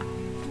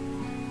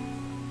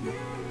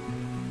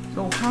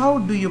 So, how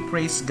do you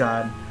praise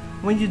God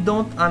when you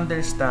don't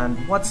understand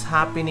what's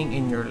happening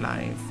in your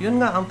life?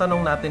 Yun nga ang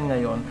tanong natin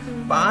ngayon.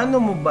 Paano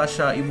mo ba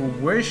siya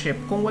i-worship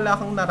kung wala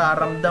kang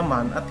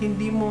nararamdaman at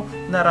hindi mo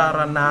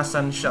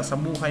nararanasan siya sa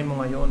buhay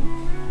mo ngayon?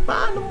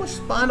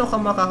 Paano ka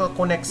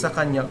makaka-connect sa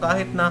Kanya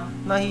kahit na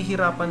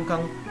nahihirapan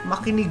kang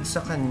makinig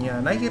sa Kanya,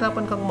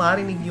 nahihirapan kang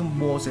marinig yung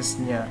boses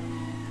niya?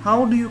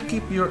 How do you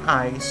keep your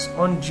eyes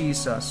on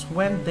Jesus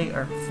when they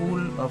are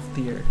full of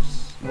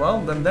tears?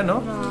 Wow, ganda, no?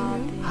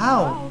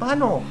 How?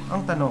 Paano?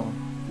 Ang tanong.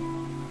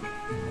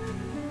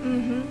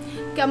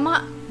 Kaya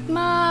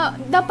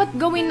dapat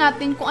gawin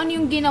natin kung ano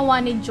yung ginawa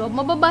ni Job.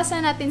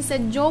 Mababasa natin sa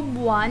Job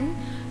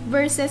 1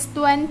 verses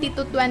 20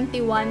 to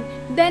 21.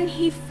 Then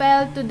he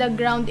fell to the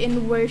ground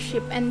in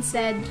worship and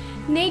said,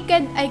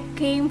 "Naked I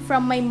came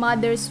from my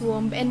mother's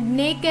womb, and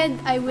naked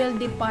I will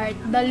depart.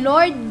 The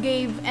Lord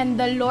gave, and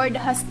the Lord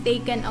has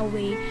taken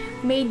away.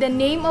 May the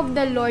name of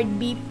the Lord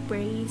be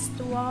praised."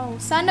 Wow.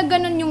 Sana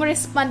ganun yung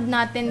respond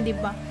natin, di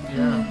ba?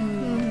 Yeah.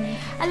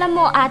 Alam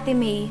mo, Ate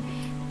May,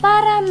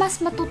 para mas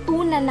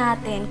matutunan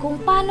natin kung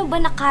paano ba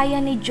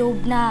nakaya ni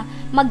Job na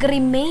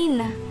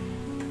mag-remain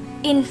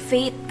in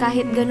faith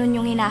kahit ganun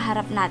yung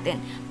hinaharap natin.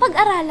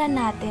 Pag-aralan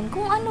natin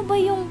kung ano ba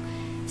yung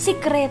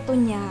sikreto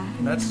niya.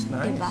 That's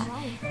nice. Diba?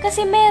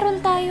 Kasi meron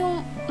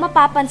tayong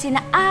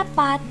mapapansin na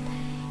 4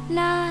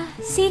 na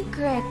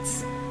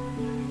secrets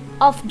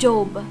of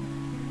Job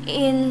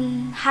in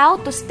how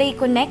to stay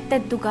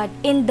connected to God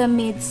in the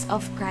midst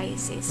of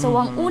crisis.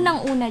 So, ang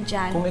unang-una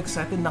dyan, Kung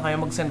excited na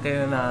kayo, mag-send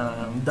kayo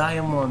ng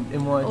diamond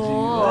emoji.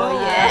 oh,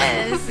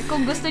 yes.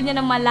 Kung gusto niya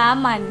na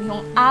malaman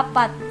yung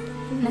 4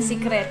 na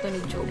sikreto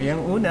ni Job. Yung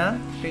una,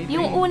 faith.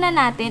 Yung una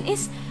natin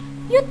is,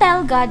 you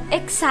tell God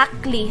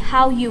exactly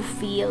how you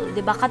feel.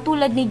 'Di ba?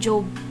 Katulad ni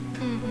Job.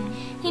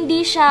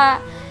 Hindi siya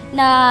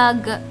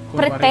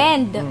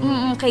nag-pretend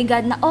kay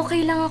God na,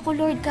 okay lang ako,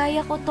 Lord,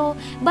 kaya ko to.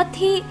 But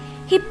he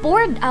he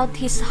poured out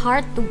his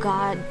heart to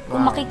God.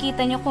 Kung Wow.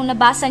 makikita nyo, kung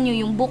nabasa nyo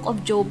yung Book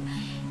of Job,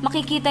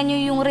 makikita nyo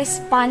yung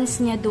response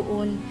niya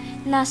doon,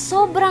 na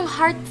sobrang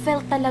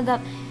heartfelt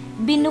talaga.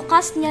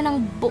 Binukas niya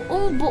ng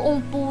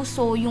buong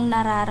puso yung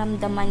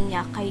nararamdaman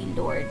niya kay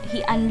Lord.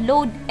 He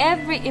unload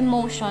every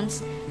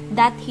emotions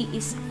that he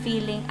is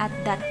feeling at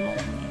that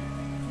moment.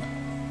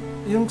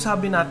 Yung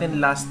sabi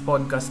natin last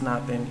podcast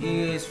natin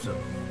is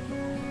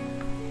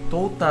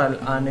total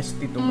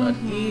honesty to God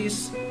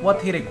is what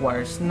He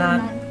requires,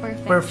 not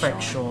Not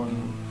perfection.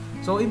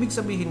 So, ibig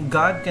sabihin,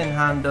 God can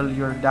handle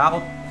your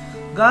doubt,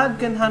 God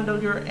can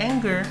handle your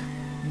anger,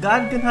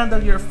 God can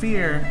handle your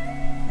fear,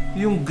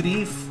 yung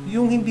grief,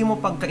 yung hindi mo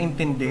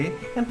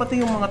pagkaintindi, and pati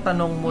yung mga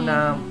tanong mo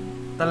na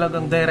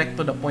talagang direct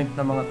to the point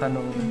na mga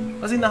tanong.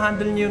 Kasi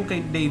na-handle niyo yun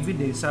kay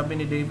David eh. Sabi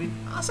ni David,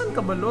 asan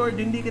ka ba Lord?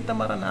 Hindi kita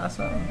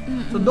maranasan.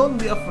 So don't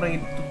be afraid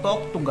to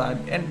talk to God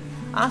and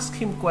ask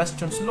Him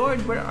questions.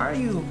 Lord, where are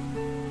you?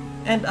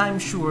 And I'm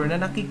sure na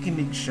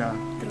nakikinig siya.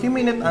 He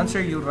may not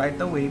answer you right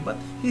away, but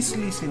He's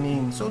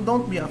listening. So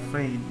don't be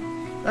afraid.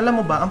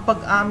 Alam mo ba, ang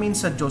pag-amin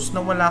sa Diyos na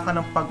wala ka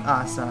ng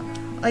pag-asa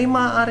ay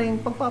maaaring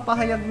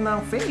pagpapahayag ng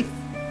faith.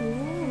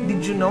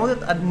 Did you know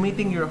that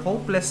admitting your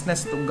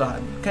hopelessness to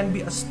God can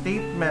be a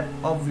statement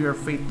of your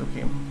faith to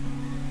Him?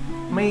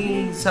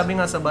 May sabi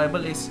nga sa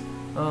Bible is,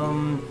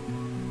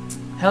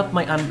 help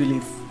my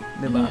unbelief.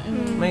 Diba?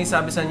 May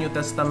sabi sa New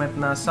Testament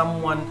na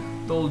someone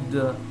told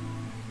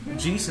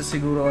Jesus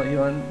siguro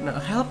yon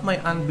na help my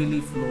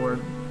unbelief,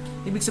 Lord.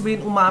 Ibig sabihin,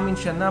 umamin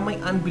siya na may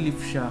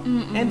unbelief siya.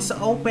 And sa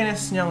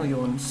openness niya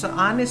yun, sa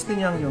honesty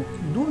niya yun,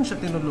 doon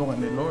siya tinulungan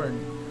ni Lord.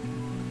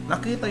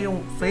 Nakita yung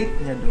faith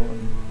niya doon.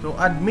 So,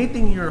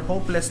 admitting your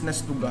hopelessness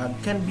to God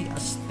can be a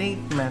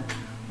statement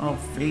of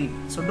faith.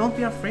 So, don't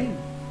be afraid.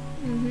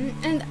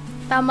 And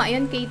tama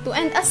yun, K2.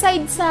 And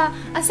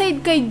aside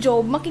kay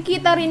Job,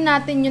 makikita rin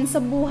natin yun sa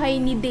buhay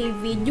ni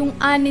David, yung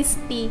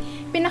honesty,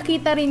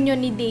 pinakita rin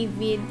yun ni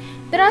David.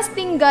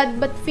 Trusting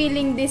God but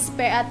feeling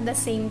despair at the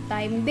same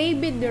time.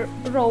 David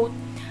wrote,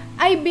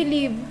 I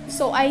believe,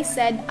 so I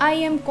said,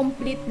 I am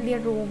completely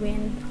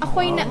ruined.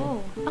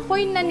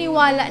 Ako'y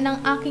naniwala ng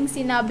aking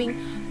sinabing,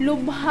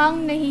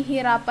 lubhang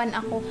nahihirapan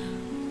ako.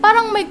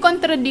 Parang may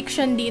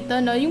contradiction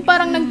dito, no? Yung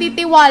parang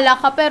nagtitiwala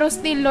ka, pero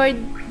still, Lord,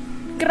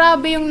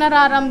 grabe yung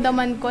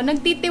nararamdaman ko.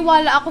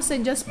 Nagtitiwala ako sa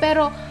Diyos,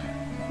 pero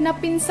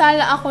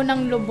napinsala ako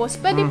ng lubos.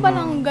 Pwede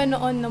palang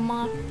ganoon ng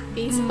mga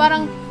case.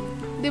 Parang,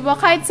 di ba,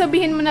 kahit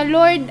sabihin mo na,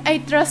 Lord,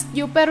 I trust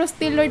you, pero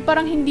still, Lord,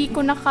 parang hindi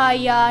ko na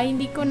kaya,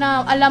 hindi ko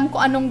na alam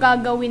kung anong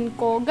gagawin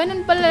ko.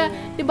 Ganun pala,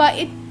 di ba,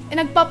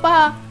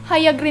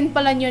 nagpapahayag rin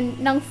pala yun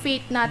ng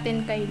faith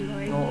natin kay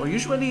Lord. Oo,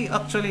 usually,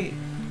 actually,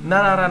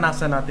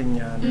 nararanasan natin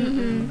yan.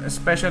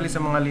 Especially sa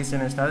mga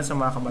listeners natin, sa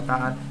mga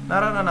kabataan,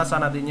 nararanasan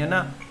natin yan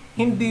na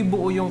hindi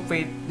buo yung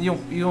faith,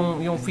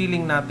 yung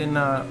feeling natin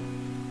na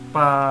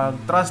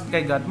pag-trust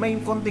kay God, may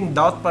konting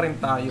doubt pa rin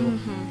tayo.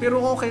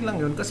 Pero okay lang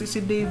yun kasi si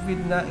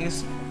David na it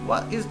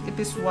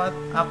is what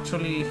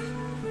actually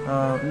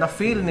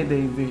na-feel ni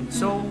David.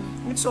 So,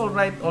 it's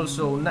alright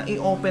also na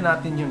i-open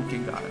natin yun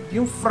kay God.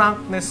 Yung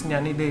frankness niya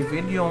ni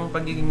David, yung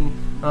pagiging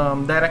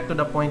direct to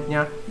the point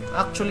niya,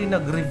 actually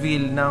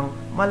nag-reveal ng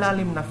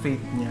malalim na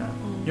faith niya.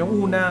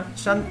 Yung una,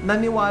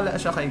 naniwala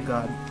siya kay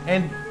God.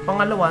 And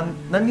pangalawa,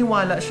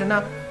 naniwala siya na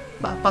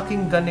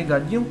papakinggan ni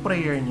God yung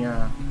prayer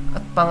niya.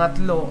 At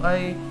pangatlo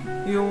ay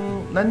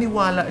yung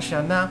naniwala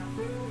siya na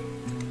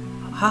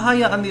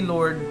hahayaan ni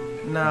Lord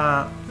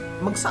na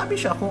magsabi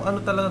siya kung ano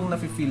talagang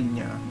nafe-feel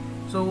niya.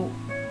 So,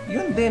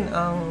 yun din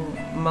ang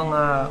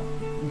mga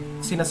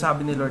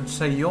sinasabi ni Lord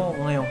sa iyo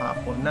ngayong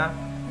hapon na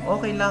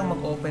okay lang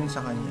mag-open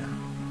sa Kanya.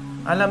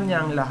 Alam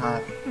niya ang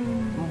lahat.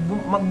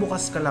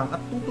 Magbukas ka lang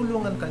at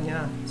tutulungan ka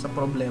niya sa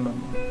problema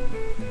mo.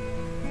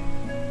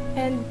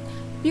 And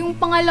yung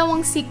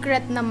pangalawang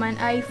secret naman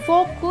ay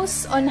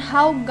focus on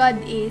how God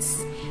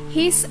is,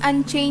 His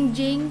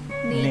unchanging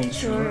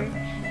nature.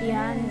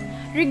 Yan.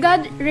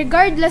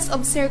 Regardless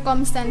of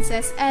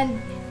circumstances and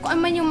kung ano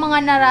man yung mga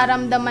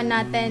nararamdaman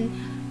natin,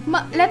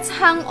 let's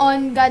hang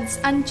on God's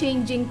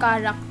unchanging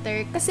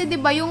character. Kasi 'di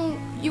ba yung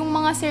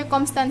mga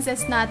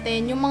circumstances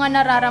natin, yung mga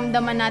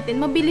nararamdaman natin,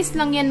 mabilis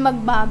lang yan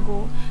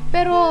magbago.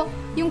 Pero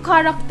yung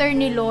character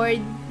ni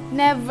Lord,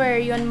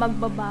 never yon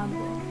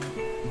magbabago.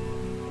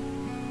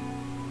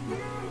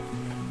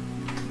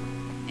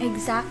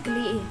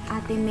 Exactly,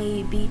 Ate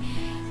Maybe.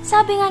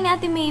 Sabi nga ni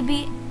Ate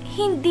Maybe,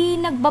 hindi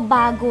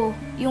nagbabago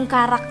yung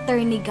character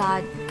ni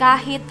God.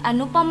 Kahit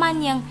ano pa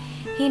man yung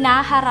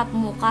hinaharap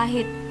mo,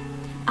 kahit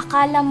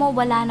akala mo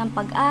wala ng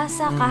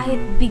pag-asa, kahit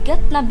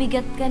bigat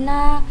ka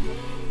na,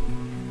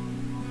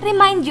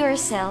 remind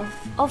yourself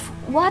of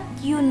what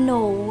you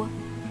know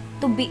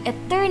to be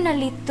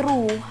eternally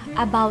true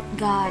about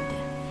God.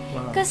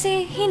 Wow.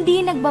 Kasi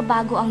hindi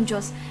nagbabago ang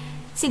Diyos.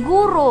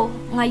 Siguro,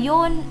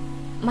 ngayon,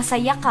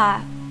 masaya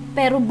ka,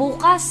 pero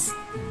bukas,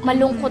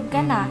 malungkot ka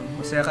na.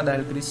 Masaya ka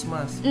dahil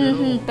Christmas.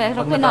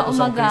 Pero pag natapos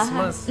ang kinaumagahan.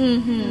 Christmas,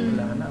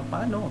 wala na.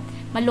 Paano?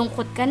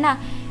 Malungkot ka na.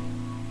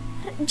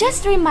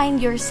 Just remind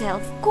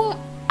yourself kung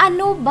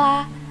ano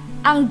ba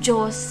ang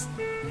Diyos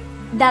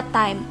that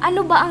time,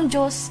 ano ba ang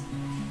Diyos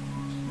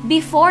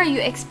before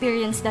you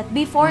experienced that,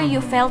 before you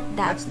felt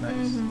that? That's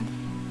nice.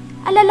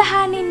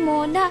 Alalahanin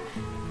mo na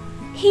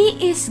He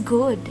is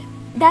good,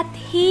 that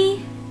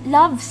He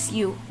loves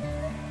you,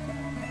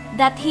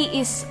 that He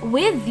is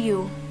with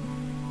you,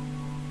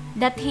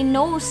 that He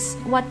knows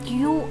what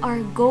you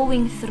are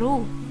going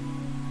through,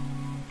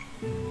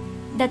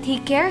 that He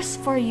cares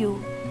for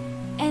you,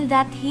 and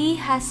that He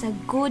has a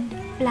good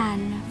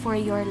plan for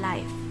your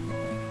life.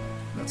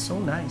 That's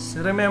so nice.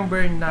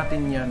 Remember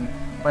natin yan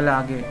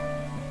palagi.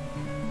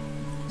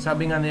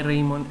 Sabi nga ni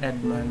Raymond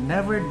Edman,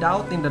 never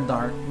doubt in the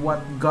dark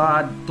what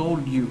God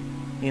told you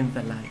in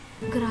the light.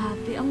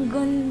 Grabe, ang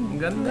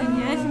ganda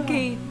niyan,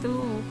 K2.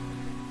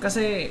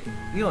 Kasi,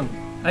 yun,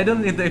 I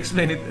don't need to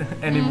explain it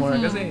anymore.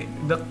 Kasi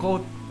the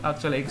quote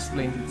actually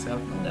explains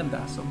itself. Ang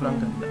ganda, sobrang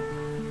ganda.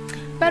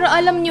 Pero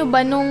alam nyo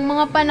ba, nung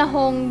mga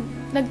panahong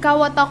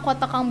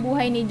nagkawatak-watak ang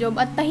buhay ni Job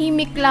at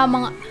tahimik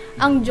lamang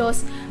ang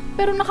Diyos,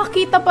 pero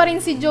nakakita pa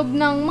rin si Job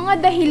ng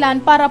mga dahilan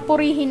para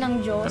purihin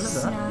ang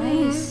Diyos. Talaga?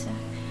 Nice.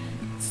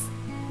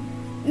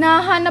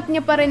 Nahanap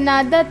niya pa rin na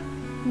that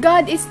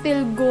God is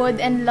still good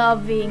and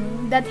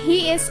loving, that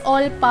He is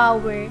all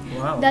power,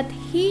 Wow. that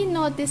He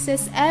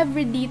notices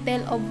every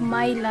detail of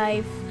my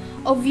life,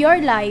 of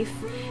your life,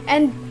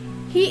 and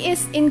He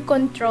is in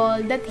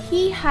control, that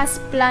He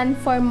has planned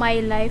for my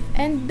life,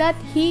 and that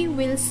He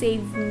will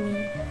save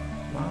me.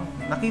 Wow.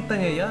 Nakita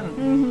niya yan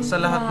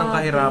sa lahat ng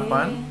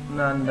kahirapan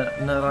na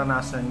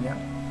naranasan niya.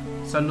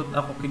 Salute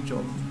ako kay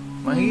Job.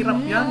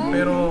 Mahirap yan,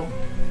 pero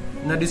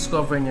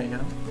na-discover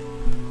niya yan.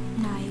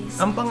 Nice.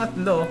 Ang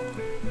pangatlo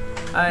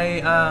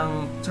ay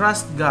ang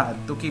trust God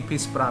to keep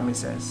His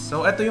promises.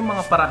 So, ito yung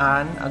mga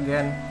paraan,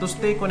 again, to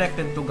stay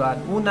connected to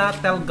God. Una,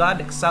 tell God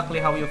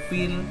exactly how you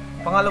feel.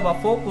 Pangalawa,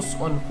 focus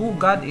on who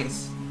God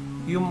is.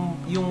 Yung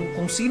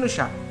kung sino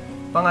siya.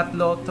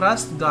 Pangatlo,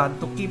 trust God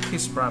to keep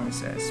His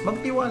promises.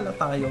 Magtiwala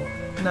tayo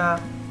na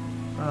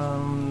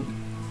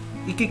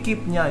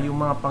ikikip niya yung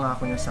mga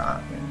pangako niya sa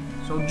atin.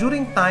 So,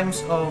 during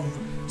times of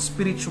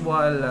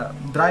spiritual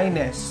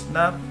dryness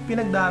na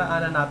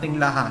pinagdaraanan nating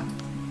lahat,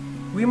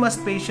 we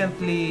must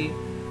patiently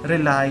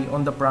rely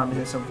on the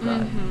promises of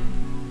God.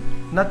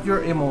 Not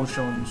your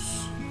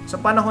emotions.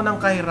 Sa panahon ng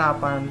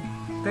kahirapan,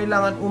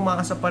 kailangan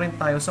umaasa pa rin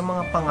tayo sa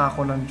mga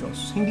pangako ng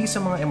Diyos, hindi sa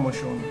mga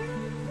emosyon.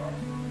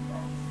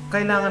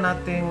 Kailangan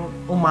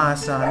nating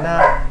umasa na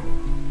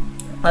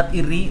at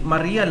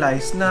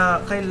ma-realize na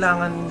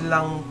kailangan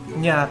lang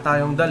niya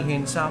tayong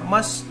dalhin sa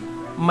mas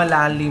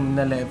malalim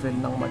na level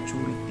ng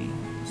maturity.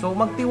 So,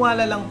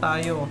 magtiwala lang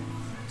tayo.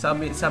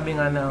 Sabi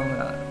nga ng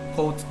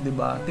quote, 'di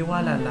ba?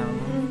 Tiwala lang.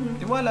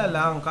 Tiwala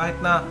lang kahit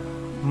na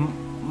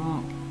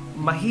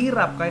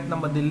mahirap, kahit na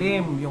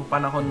madilim yung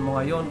panahon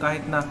mo ngayon,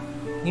 kahit na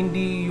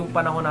hindi yung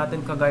panahon natin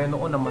kagaya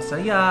noon na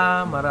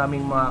masaya,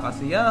 maraming mga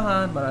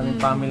kasiyahan,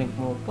 maraming family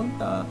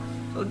pumupunta.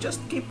 So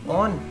just keep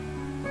on.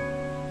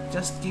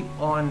 Just keep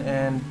on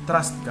and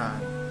trust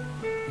God.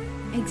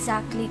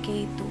 Exactly,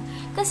 K2.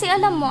 Kasi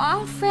alam mo,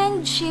 ang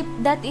friendship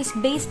that is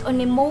based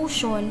on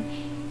emotion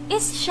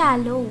is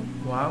shallow.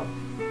 Wow.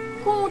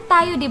 Kung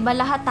tayo, di ba,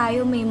 lahat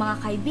tayo may mga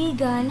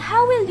kaibigan,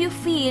 how will you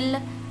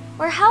feel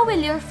or how will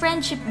your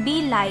friendship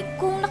be like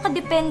kung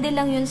nakadepende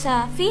lang yun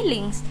sa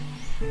feelings?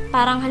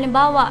 Parang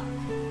halimbawa,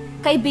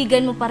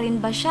 kaibigan mo pa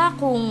rin ba siya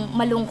kung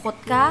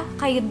malungkot ka?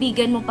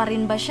 Kaibigan mo pa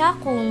rin ba siya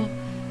kung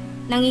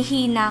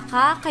nangihina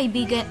ka?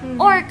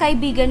 Or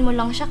kaibigan mo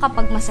lang siya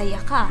kapag masaya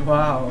ka?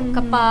 Wow.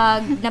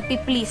 Kapag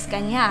napiplease ka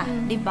niya,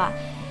 di ba?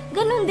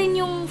 Ganon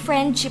din yung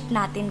friendship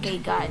natin kay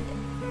God.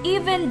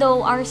 Even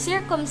though our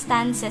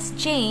circumstances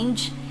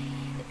change,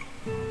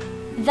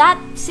 that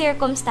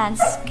circumstance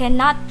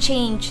cannot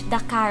change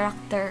the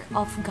character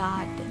of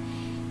God.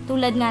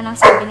 Tulad nga ng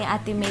sabi ni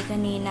Ate May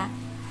kanina,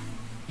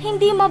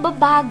 hindi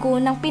mababago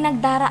ng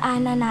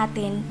pinagdaraanan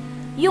natin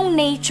yung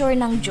nature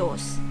ng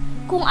Diyos.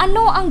 Kung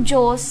ano ang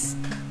Diyos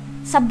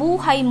sa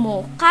buhay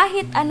mo,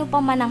 kahit ano pa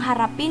man ang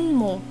harapin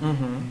mo,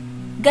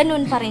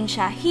 ganun pa rin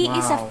siya. He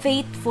is a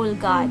faithful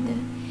God.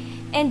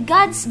 And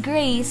God's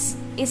grace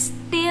is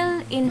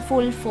still in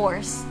full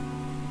force.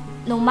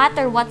 No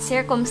matter what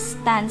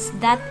circumstance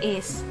that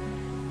is,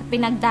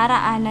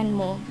 pinagdaraanan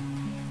mo,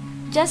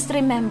 just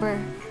remember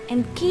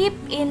and keep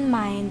in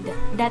mind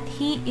that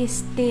He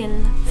is still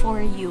for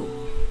you,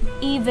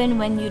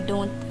 even when you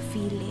don't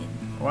feel it.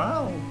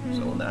 Wow,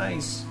 so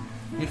nice.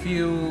 If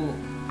your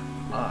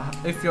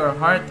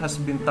heart has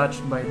been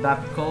touched by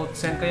that quote,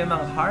 send kayo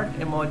ng heart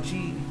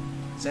emoji.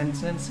 Send.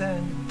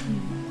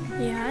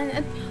 Yan.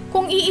 At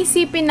kung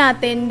iisipin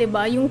natin, 'di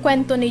ba, yung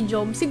kwento ni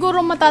Job,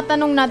 siguro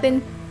matatanong natin,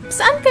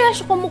 saan kaya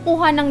siya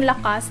kumukuha ng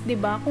lakas, 'di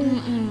ba? Kung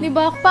 'di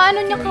ba,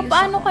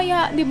 paano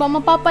kaya, 'di ba,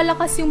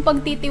 mapapalakas yung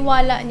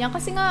pagtitiwala niya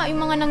kasi nga yung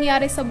mga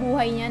nangyari sa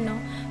buhay niya, no.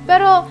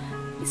 Pero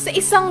sa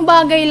isang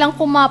bagay lang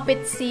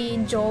kumapit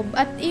si Job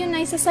at iyon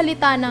ay sa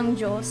salita ng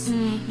Diyos.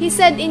 He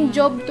said in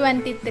Job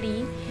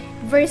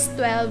 23 verse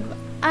 12,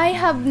 I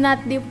have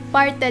not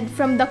departed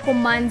from the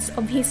commands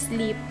of his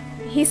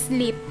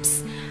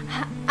lips.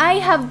 I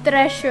have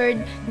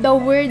treasured the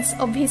words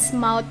of His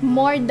mouth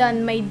more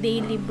than my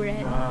daily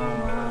bread.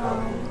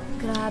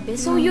 Grabe.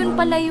 So, yun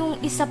pala yung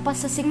isa pa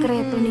sa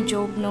sikreto ni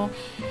Job, no?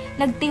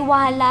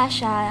 Nagtiwala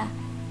siya,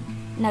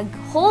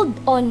 nag-hold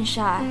on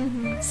siya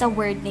sa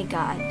word ni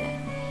God.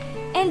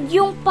 And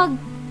yung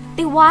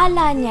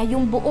pagtiwala niya,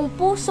 yung buong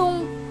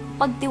pusong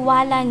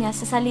pagtiwala niya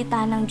sa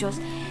salita ng Diyos,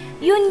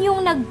 yun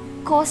yung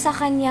nag-cause sa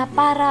kanya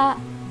para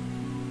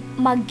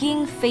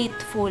maging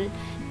faithful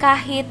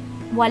kahit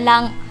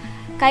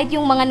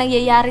yung mga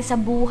nangyayari sa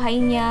buhay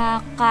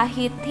niya,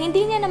 kahit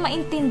hindi niya na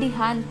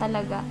maintindihan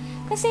talaga.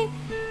 Kasi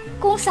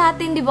kung sa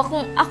atin, di ba,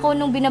 kung ako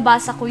nung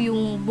binabasa ko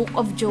yung Book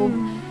of Job,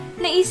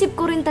 naisip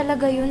ko rin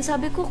talaga yun.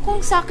 Sabi ko,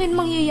 kung sa akin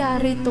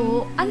mangyayari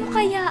to, ano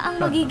kaya ang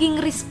magiging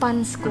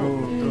response ko?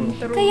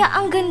 True. Kaya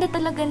ang ganda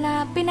talaga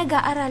na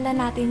pinag-aaralan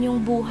natin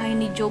yung buhay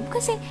ni Job.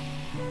 Kasi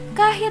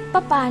kahit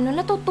papano,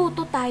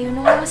 natututo tayo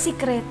ng mga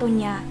sikreto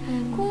niya.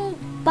 Kung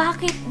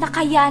bakit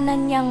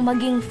nakayanan niyang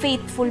maging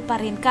faithful pa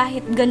rin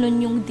kahit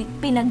ganun yung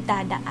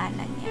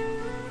pinagdadaanan niya.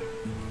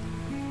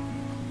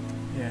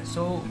 Yeah,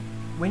 so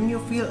when you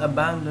feel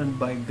abandoned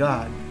by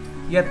God,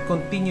 yet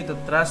continue to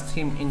trust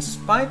Him in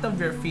spite of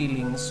your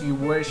feelings, you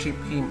worship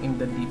Him in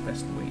the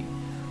deepest way.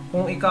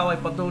 Kung ikaw ay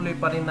patuloy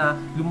pa rin na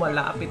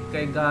lumalapit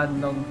kay God,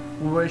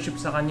 nag-worship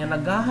sa Kanya,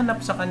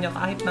 naghahanap sa Kanya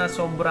kahit na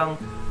sobrang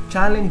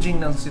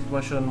challenging ng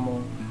sitwasyon mo,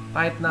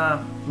 kahit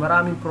na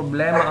maraming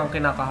problema ang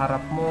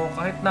kinakaharap mo,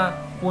 kahit na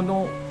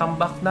puno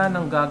tambak na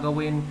ng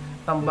gagawin,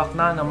 tambak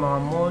na ng mga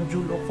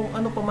module, o kung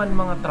ano pa man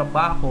mga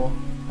trabaho,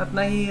 at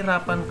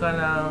nahihirapan ka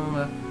ng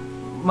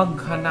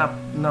maghanap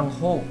ng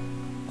hope.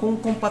 Kung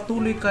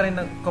patuloy ka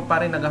pa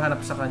rin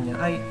naghahanap sa Kanya,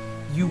 ay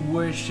you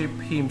worship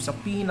Him sa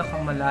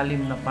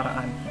pinakamalalim na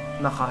paraan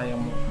na kaya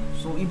mo.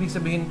 So, ibig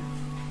sabihin,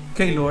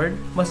 kay Lord,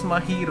 mas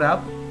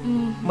mahirap,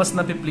 mas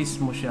napiplease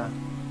mo siya.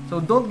 So,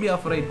 don't be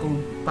afraid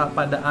kung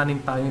papadaanin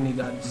tayo ni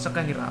God sa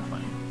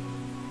kahirapan.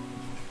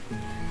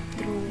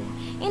 True.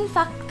 In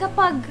fact,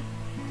 kapag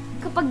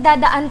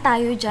dadaan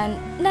tayo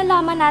dyan,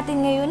 nalaman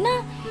natin ngayon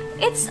na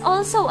it's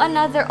also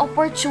another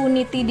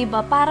opportunity, di ba,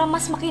 para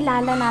mas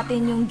makilala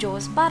natin yung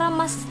Diyos, para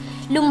mas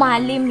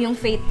lumalim yung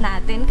faith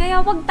natin.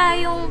 Kaya wag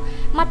tayong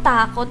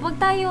matakot, wag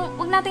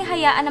nating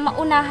hayaan na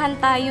maunahan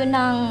tayo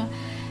ng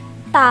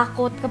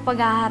takot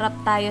kapag haharap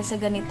tayo sa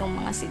ganitong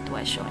mga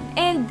sitwasyon.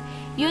 And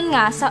yun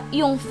nga,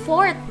 yung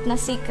fourth na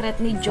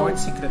secret ni Job.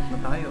 Fourth secret na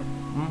tayo.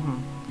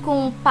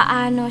 Kung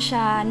paano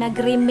siya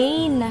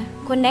nag-remain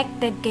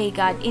connected kay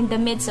God in the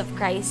midst of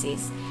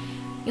crisis.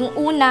 Yung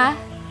una,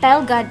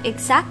 tell God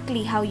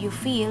exactly how you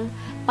feel.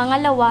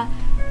 Pangalawa,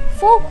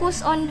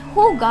 focus on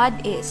who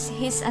God is,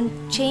 His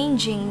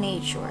unchanging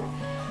nature.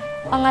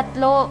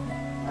 Pangatlo,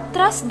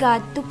 trust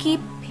God to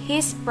keep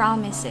His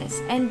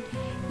promises. And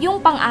yung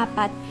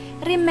pang-apat,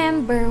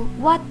 remember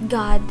what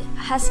God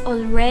has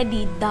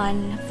already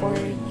done for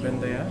you.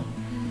 Ganda yan.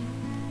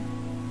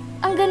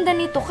 Ang ganda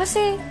nito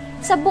kasi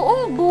sa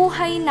buong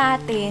buhay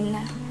natin,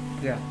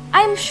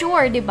 I'm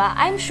sure, 'di ba?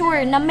 I'm sure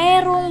na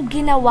merong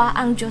ginawa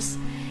ang Diyos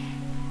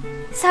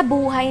sa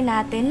buhay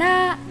natin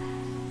na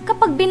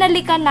kapag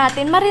binalikan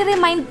natin,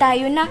 mariremind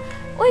tayo na,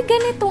 uy,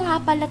 ganito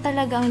nga pala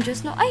talaga ang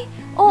Diyos, no? Ay,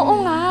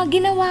 oo nga,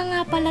 ginawa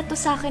nga pala to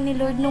sa akin ni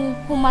Lord nung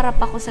humarap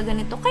ako sa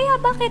ganito. Kaya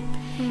bakit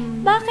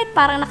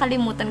parang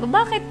nakalimutan ko?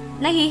 Bakit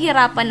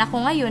nahihirapan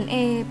ako ngayon?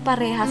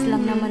 Parehas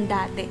lang naman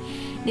dati.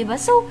 'Di ba?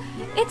 So,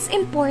 it's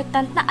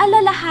important na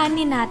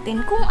alalahanin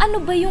natin kung ano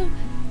ba yung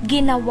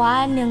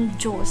ginawa ng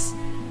Diyos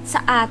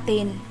sa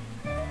atin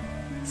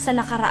sa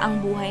nakaraang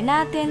buhay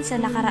natin, sa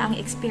nakaraang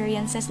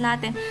experiences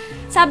natin.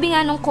 Sabi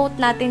nga nung quote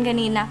natin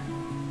kanina,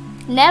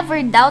 never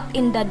doubt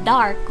in the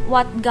dark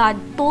what God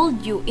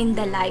told you in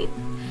the light.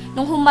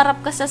 Nung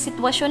humarap ka sa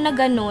sitwasyon na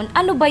ganun,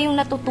 ano ba yung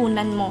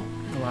natutunan mo?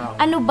 Wow.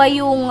 Ano ba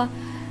yung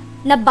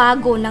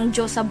nabago ng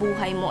Diyos sa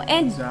buhay mo?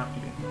 And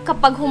Exactly.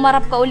 kapag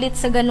humarap ka ulit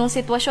sa ganung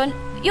sitwasyon,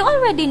 you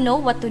already know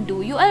what to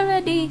do. You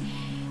already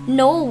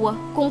know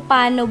kung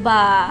paano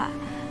ba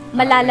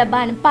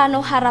malalaban,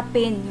 paano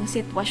harapin yung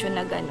sitwasyon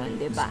na ganun,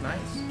 di ba?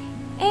 Nice.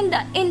 And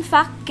in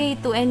fact,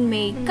 K2 and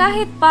May,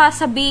 kahit pa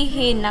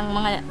sabihin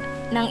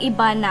ng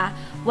iba na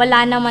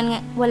wala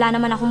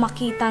naman ako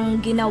makitang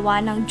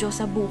ginawa ng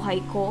Diyos sa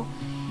buhay ko,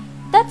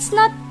 that's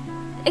not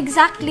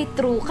exactly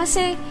true.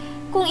 Kasi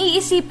kung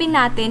iisipin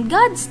natin,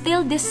 God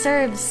still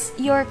deserves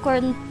your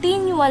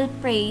continual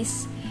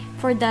praise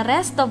for the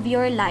rest of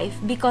your life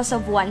because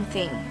of one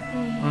thing.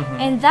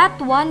 And that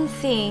one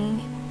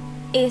thing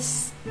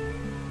is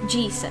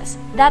Jesus.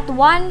 That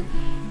one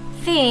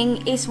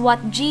thing is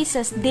what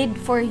Jesus did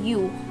for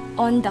you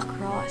on the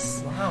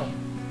cross. Wow.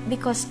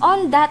 Because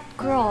on that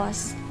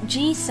cross,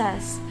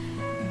 Jesus,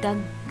 the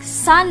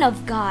Son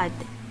of God,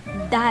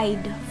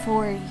 died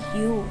for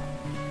you.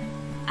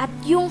 At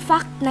yung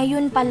fact na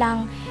yun pa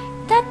lang,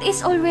 that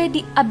is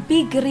already a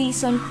big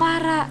reason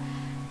para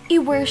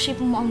i-worship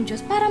mo ang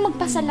Diyos, para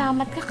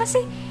magpasalamat ka. Kasi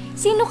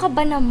sino ka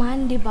ba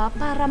naman, di ba,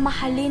 para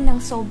mahalin ng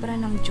sobra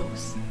ng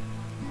Diyos?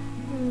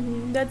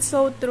 That's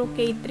so true,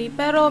 K3.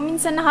 Pero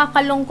minsan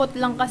nakakalungkot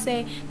lang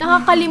kasi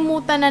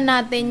nakakalimutan na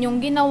natin yung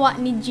ginawa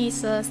ni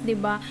Jesus, 'di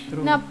ba?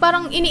 Na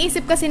parang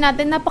iniisip kasi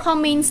natin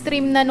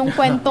napaka-mainstream na nung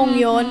kwentong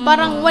 'yon.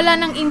 Parang wala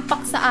nang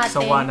impact sa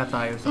atin. Sawa na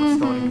tayo sa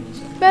story ni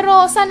Jesus.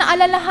 Pero sana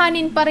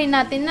alalahanin pa rin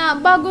natin na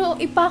bago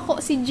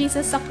ipako si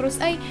Jesus sa krus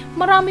ay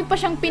marami pa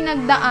siyang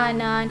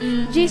pinagdaanan.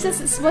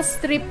 Jesus was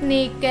stripped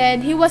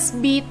naked, he was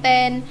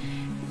beaten.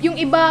 Yung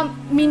iba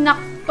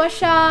minak pa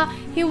siya,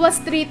 he was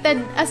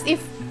treated as if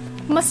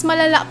mas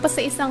malala pa sa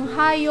isang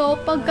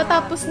hayop.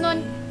 Pagkatapos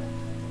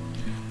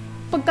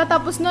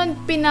nun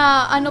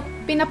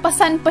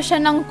pinapasan pa siya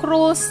ng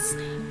krus,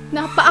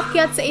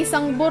 napaakyat sa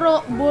isang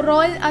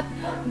burol at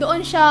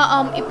doon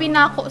siya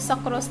ipinako sa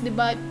krus, 'di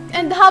ba?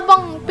 And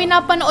habang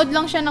pinapanood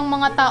lang siya ng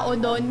mga tao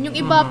doon, yung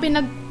iba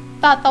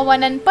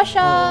pinagtatawanan pa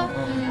siya,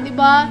 'di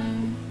ba?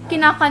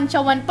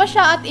 Kinakantsawan pa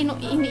siya at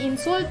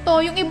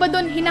iniinsulto. Yung iba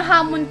doon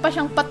hinahamon pa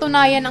siyang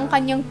patunayan ang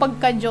kanyang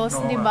pagka-Diyos,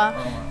 'di ba?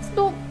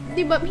 So,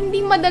 'di ba,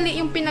 hindi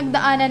madali yung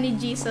pinagdaanan ni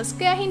Jesus.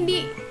 Kaya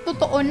hindi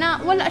totoo na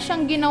wala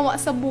siyang ginawa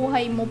sa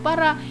buhay mo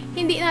para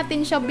hindi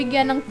natin siya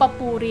bigyan ng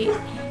papuri.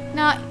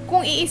 Na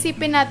kung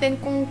iisipin natin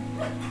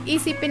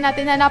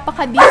na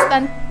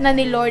napaka-distant na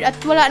ni Lord at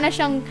wala na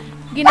siyang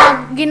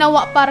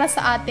ginawa para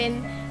sa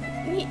atin.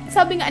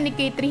 Sabi nga ni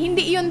K3,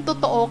 hindi 'yun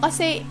totoo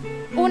kasi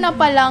una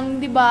pa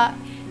lang, 'di ba?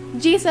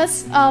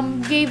 Jesus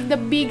gave the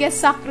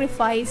biggest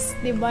sacrifice,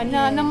 'di ba?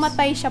 Na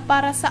namatay siya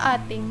para sa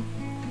atin.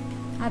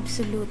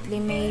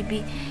 Absolutely, maybe.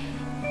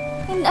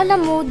 And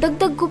alam mo,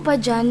 dagdag ko pa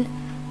dyan,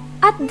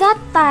 at that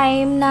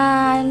time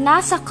na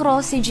nasa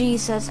cross si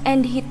Jesus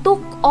and he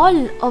took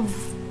all of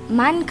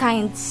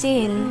mankind's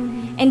sin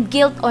and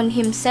guilt on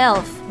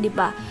himself, di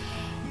ba?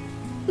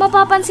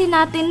 Mapapansin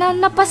natin na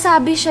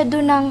napasabi siya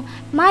doon ng,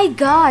 my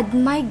God,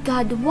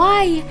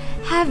 why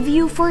have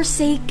you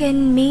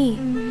forsaken me?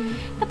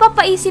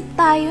 Napapaisip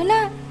tayo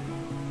na,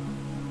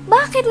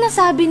 bakit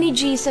nasabi ni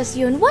Jesus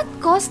yun? What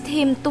caused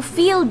him to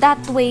feel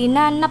that way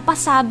na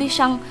napasabi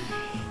siyang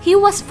he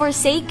was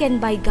forsaken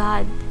by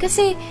God?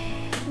 Kasi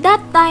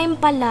that time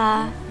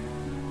pala,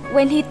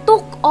 when he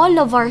took all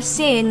of our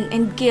sin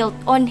and guilt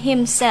on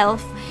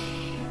himself,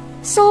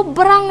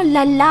 sobrang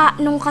lala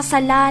nung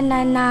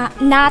kasalanan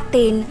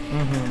natin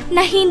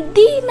na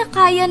hindi na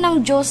kaya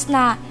ng Diyos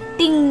na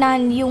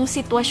tingnan yung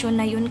sitwasyon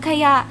na yun.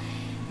 Kaya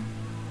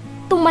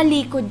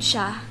tumalikod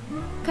siya.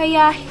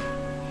 Kaya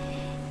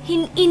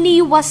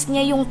iniwas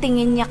niya yung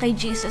tingin niya kay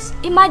Jesus.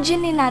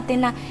 Imagine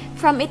natin na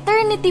from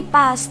eternity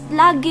past,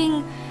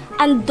 laging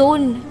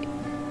andun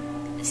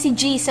si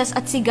Jesus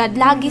at si God.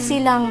 Lagi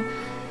silang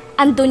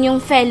andun yung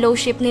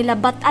fellowship nila.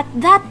 But at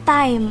that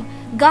time,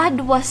 God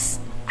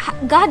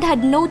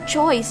had no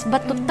choice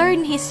but to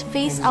turn His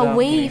face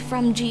away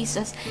from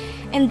Jesus.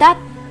 And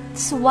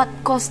that's what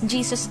caused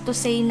Jesus to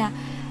say na,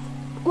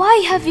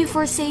 why have you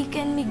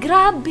forsaken me?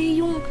 Grabe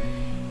yung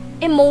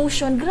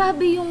emotion,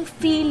 grabe yung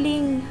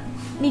feeling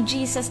ni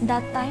Jesus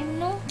that time,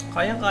 no?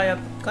 Kaya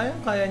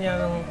niya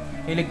nang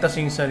iligtas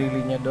yung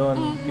sarili niya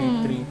doon,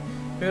 K3.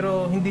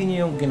 Pero hindi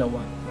niya yung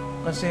ginawa.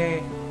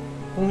 Kasi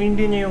kung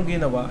hindi niya yung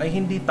ginawa, ay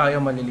hindi tayo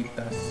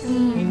maliligtas.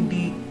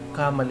 Hindi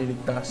ka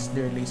maliligtas,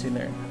 dear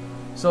listener.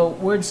 So,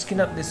 words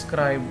cannot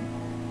describe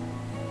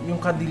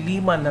yung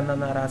kadiliman na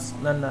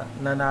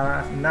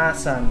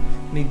naranasan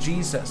ni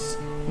Jesus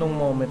nung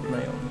moment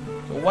na yun.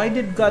 So, why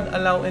did God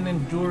allow and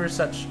endure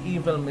such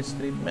evil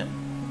mistreatment?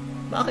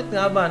 Bakit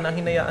nga ba na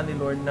hinayaan ni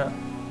Lord na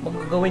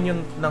magagawin yun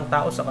ng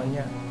tao sa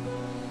Kanya?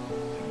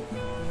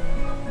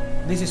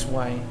 This is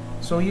why.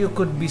 So you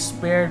could be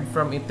spared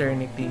from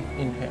eternity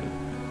in hell.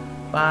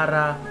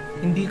 Para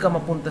hindi ka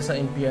mapunta sa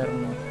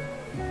impyerno.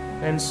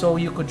 And so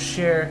you could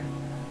share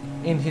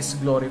in His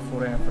glory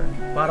forever.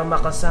 Para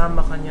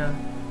makasama ka niya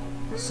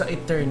sa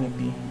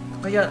eternity.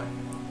 Kaya,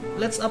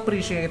 let's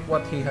appreciate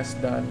what He has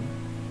done.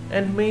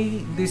 And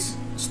may this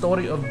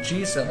story of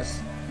Jesus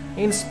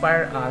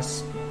inspire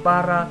us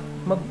para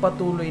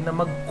magpatuloy na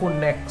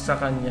mag-connect sa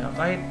Kanya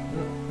kahit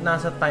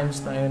nasa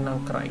times tayo ng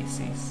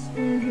crisis.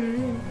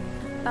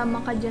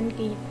 Tama ka dyan,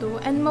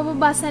 K2. And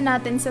mababasa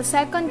natin sa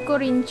 2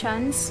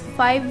 Corinthians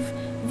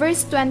 5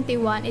 verse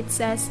 21, it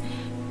says,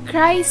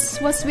 Christ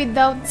was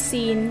without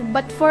sin,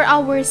 but for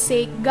our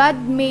sake,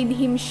 God made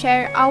Him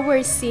share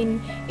our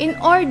sin in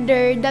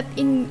order that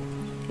in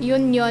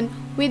union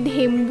with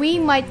Him,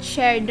 we might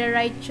share the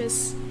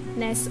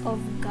righteousness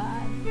of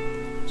God.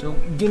 So,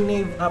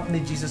 ginave up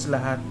ni Jesus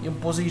lahat. Yung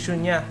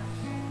position niya,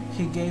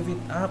 He gave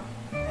it up.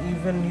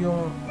 Even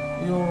yung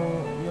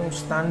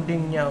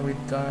standing niya with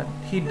God.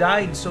 He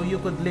died so you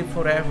could live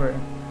forever.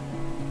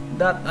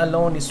 That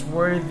alone is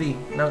worthy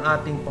ng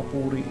ating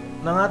papuri,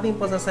 ng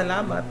ating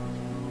pasasalamat.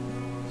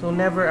 So,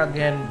 never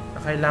again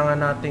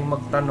kailangan nating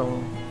magtanong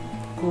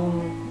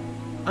kung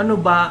ano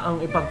ba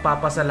ang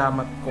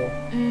ipagpapasalamat ko.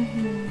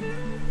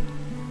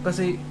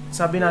 Kasi,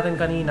 sabi natin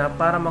kanina,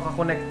 para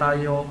makakonect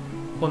tayo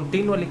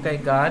continually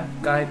kay God,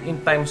 kahit in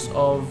times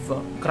of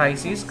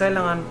crisis,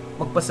 kailangan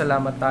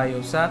magpasalamat tayo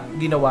sa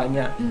ginawa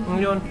niya.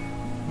 Ngayon,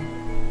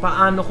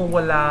 paano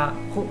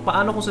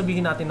kung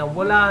sabihin natin na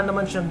wala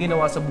naman siyang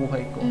ginawa sa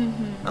buhay ko.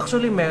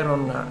 Actually,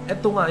 meron nga.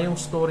 Ito nga yung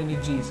story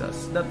ni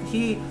Jesus, that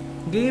He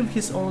gave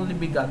His only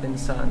begotten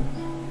Son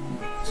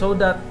so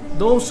that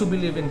those who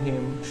believe in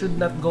Him should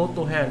not go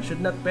to hell,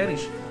 should not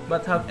perish,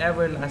 but have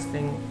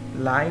everlasting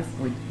life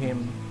with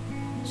Him.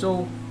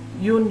 So,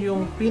 yun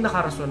yung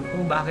pinakarason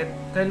kung bakit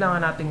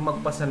kailangan nating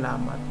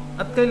magpasalamat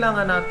at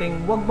kailangan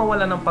nating huwag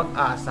mawala ng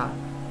pag-asa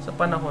sa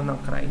panahon ng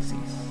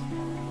crisis.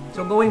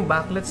 So going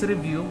back, let's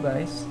review,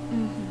 guys.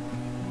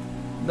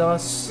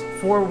 The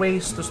 4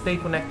 ways to stay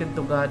connected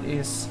to God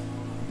is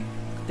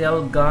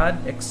tell God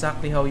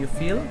exactly how you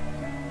feel.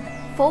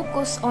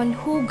 Focus on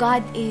who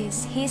God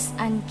is, His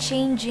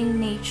unchanging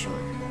nature.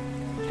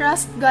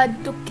 Trust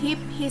God to keep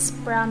His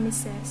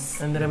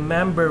promises. And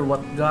remember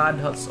what God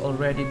has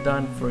already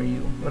done for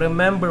you.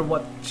 Remember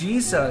what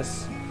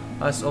Jesus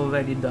has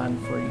already done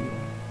for you.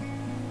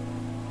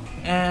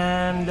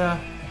 And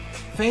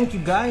thank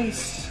you,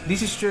 guys.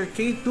 This is your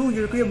K2,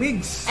 your Kuya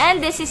Bigs. And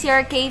this is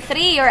your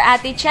K3, your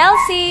Ate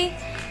Chelsea.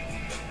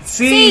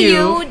 See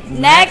you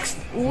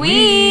next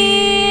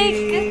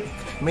week.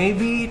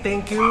 Maybe,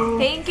 thank you.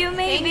 Thank you,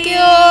 maybe. Thank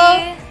you.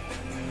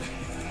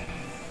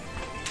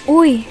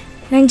 Uy,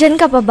 nandyan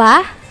ka pa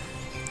ba?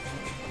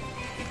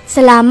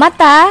 Salamat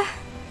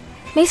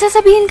May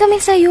sasabihin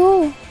kami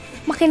sa'yo.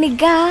 Makinig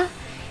ka.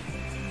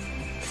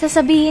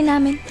 Sasabihin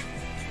namin,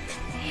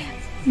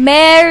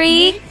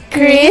 Merry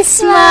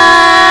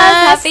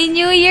Christmas! Happy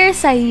New Year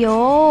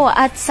sa'yo!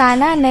 At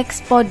sana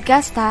next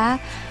podcast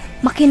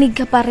makinig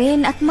ka pa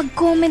rin at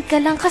mag-comment ka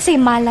lang kasi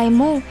malay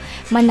mo,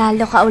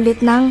 manalo ka ulit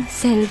ng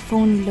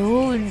cellphone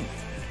load.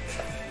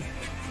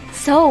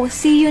 So,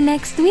 see you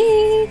next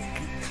week!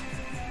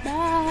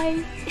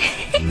 Bye!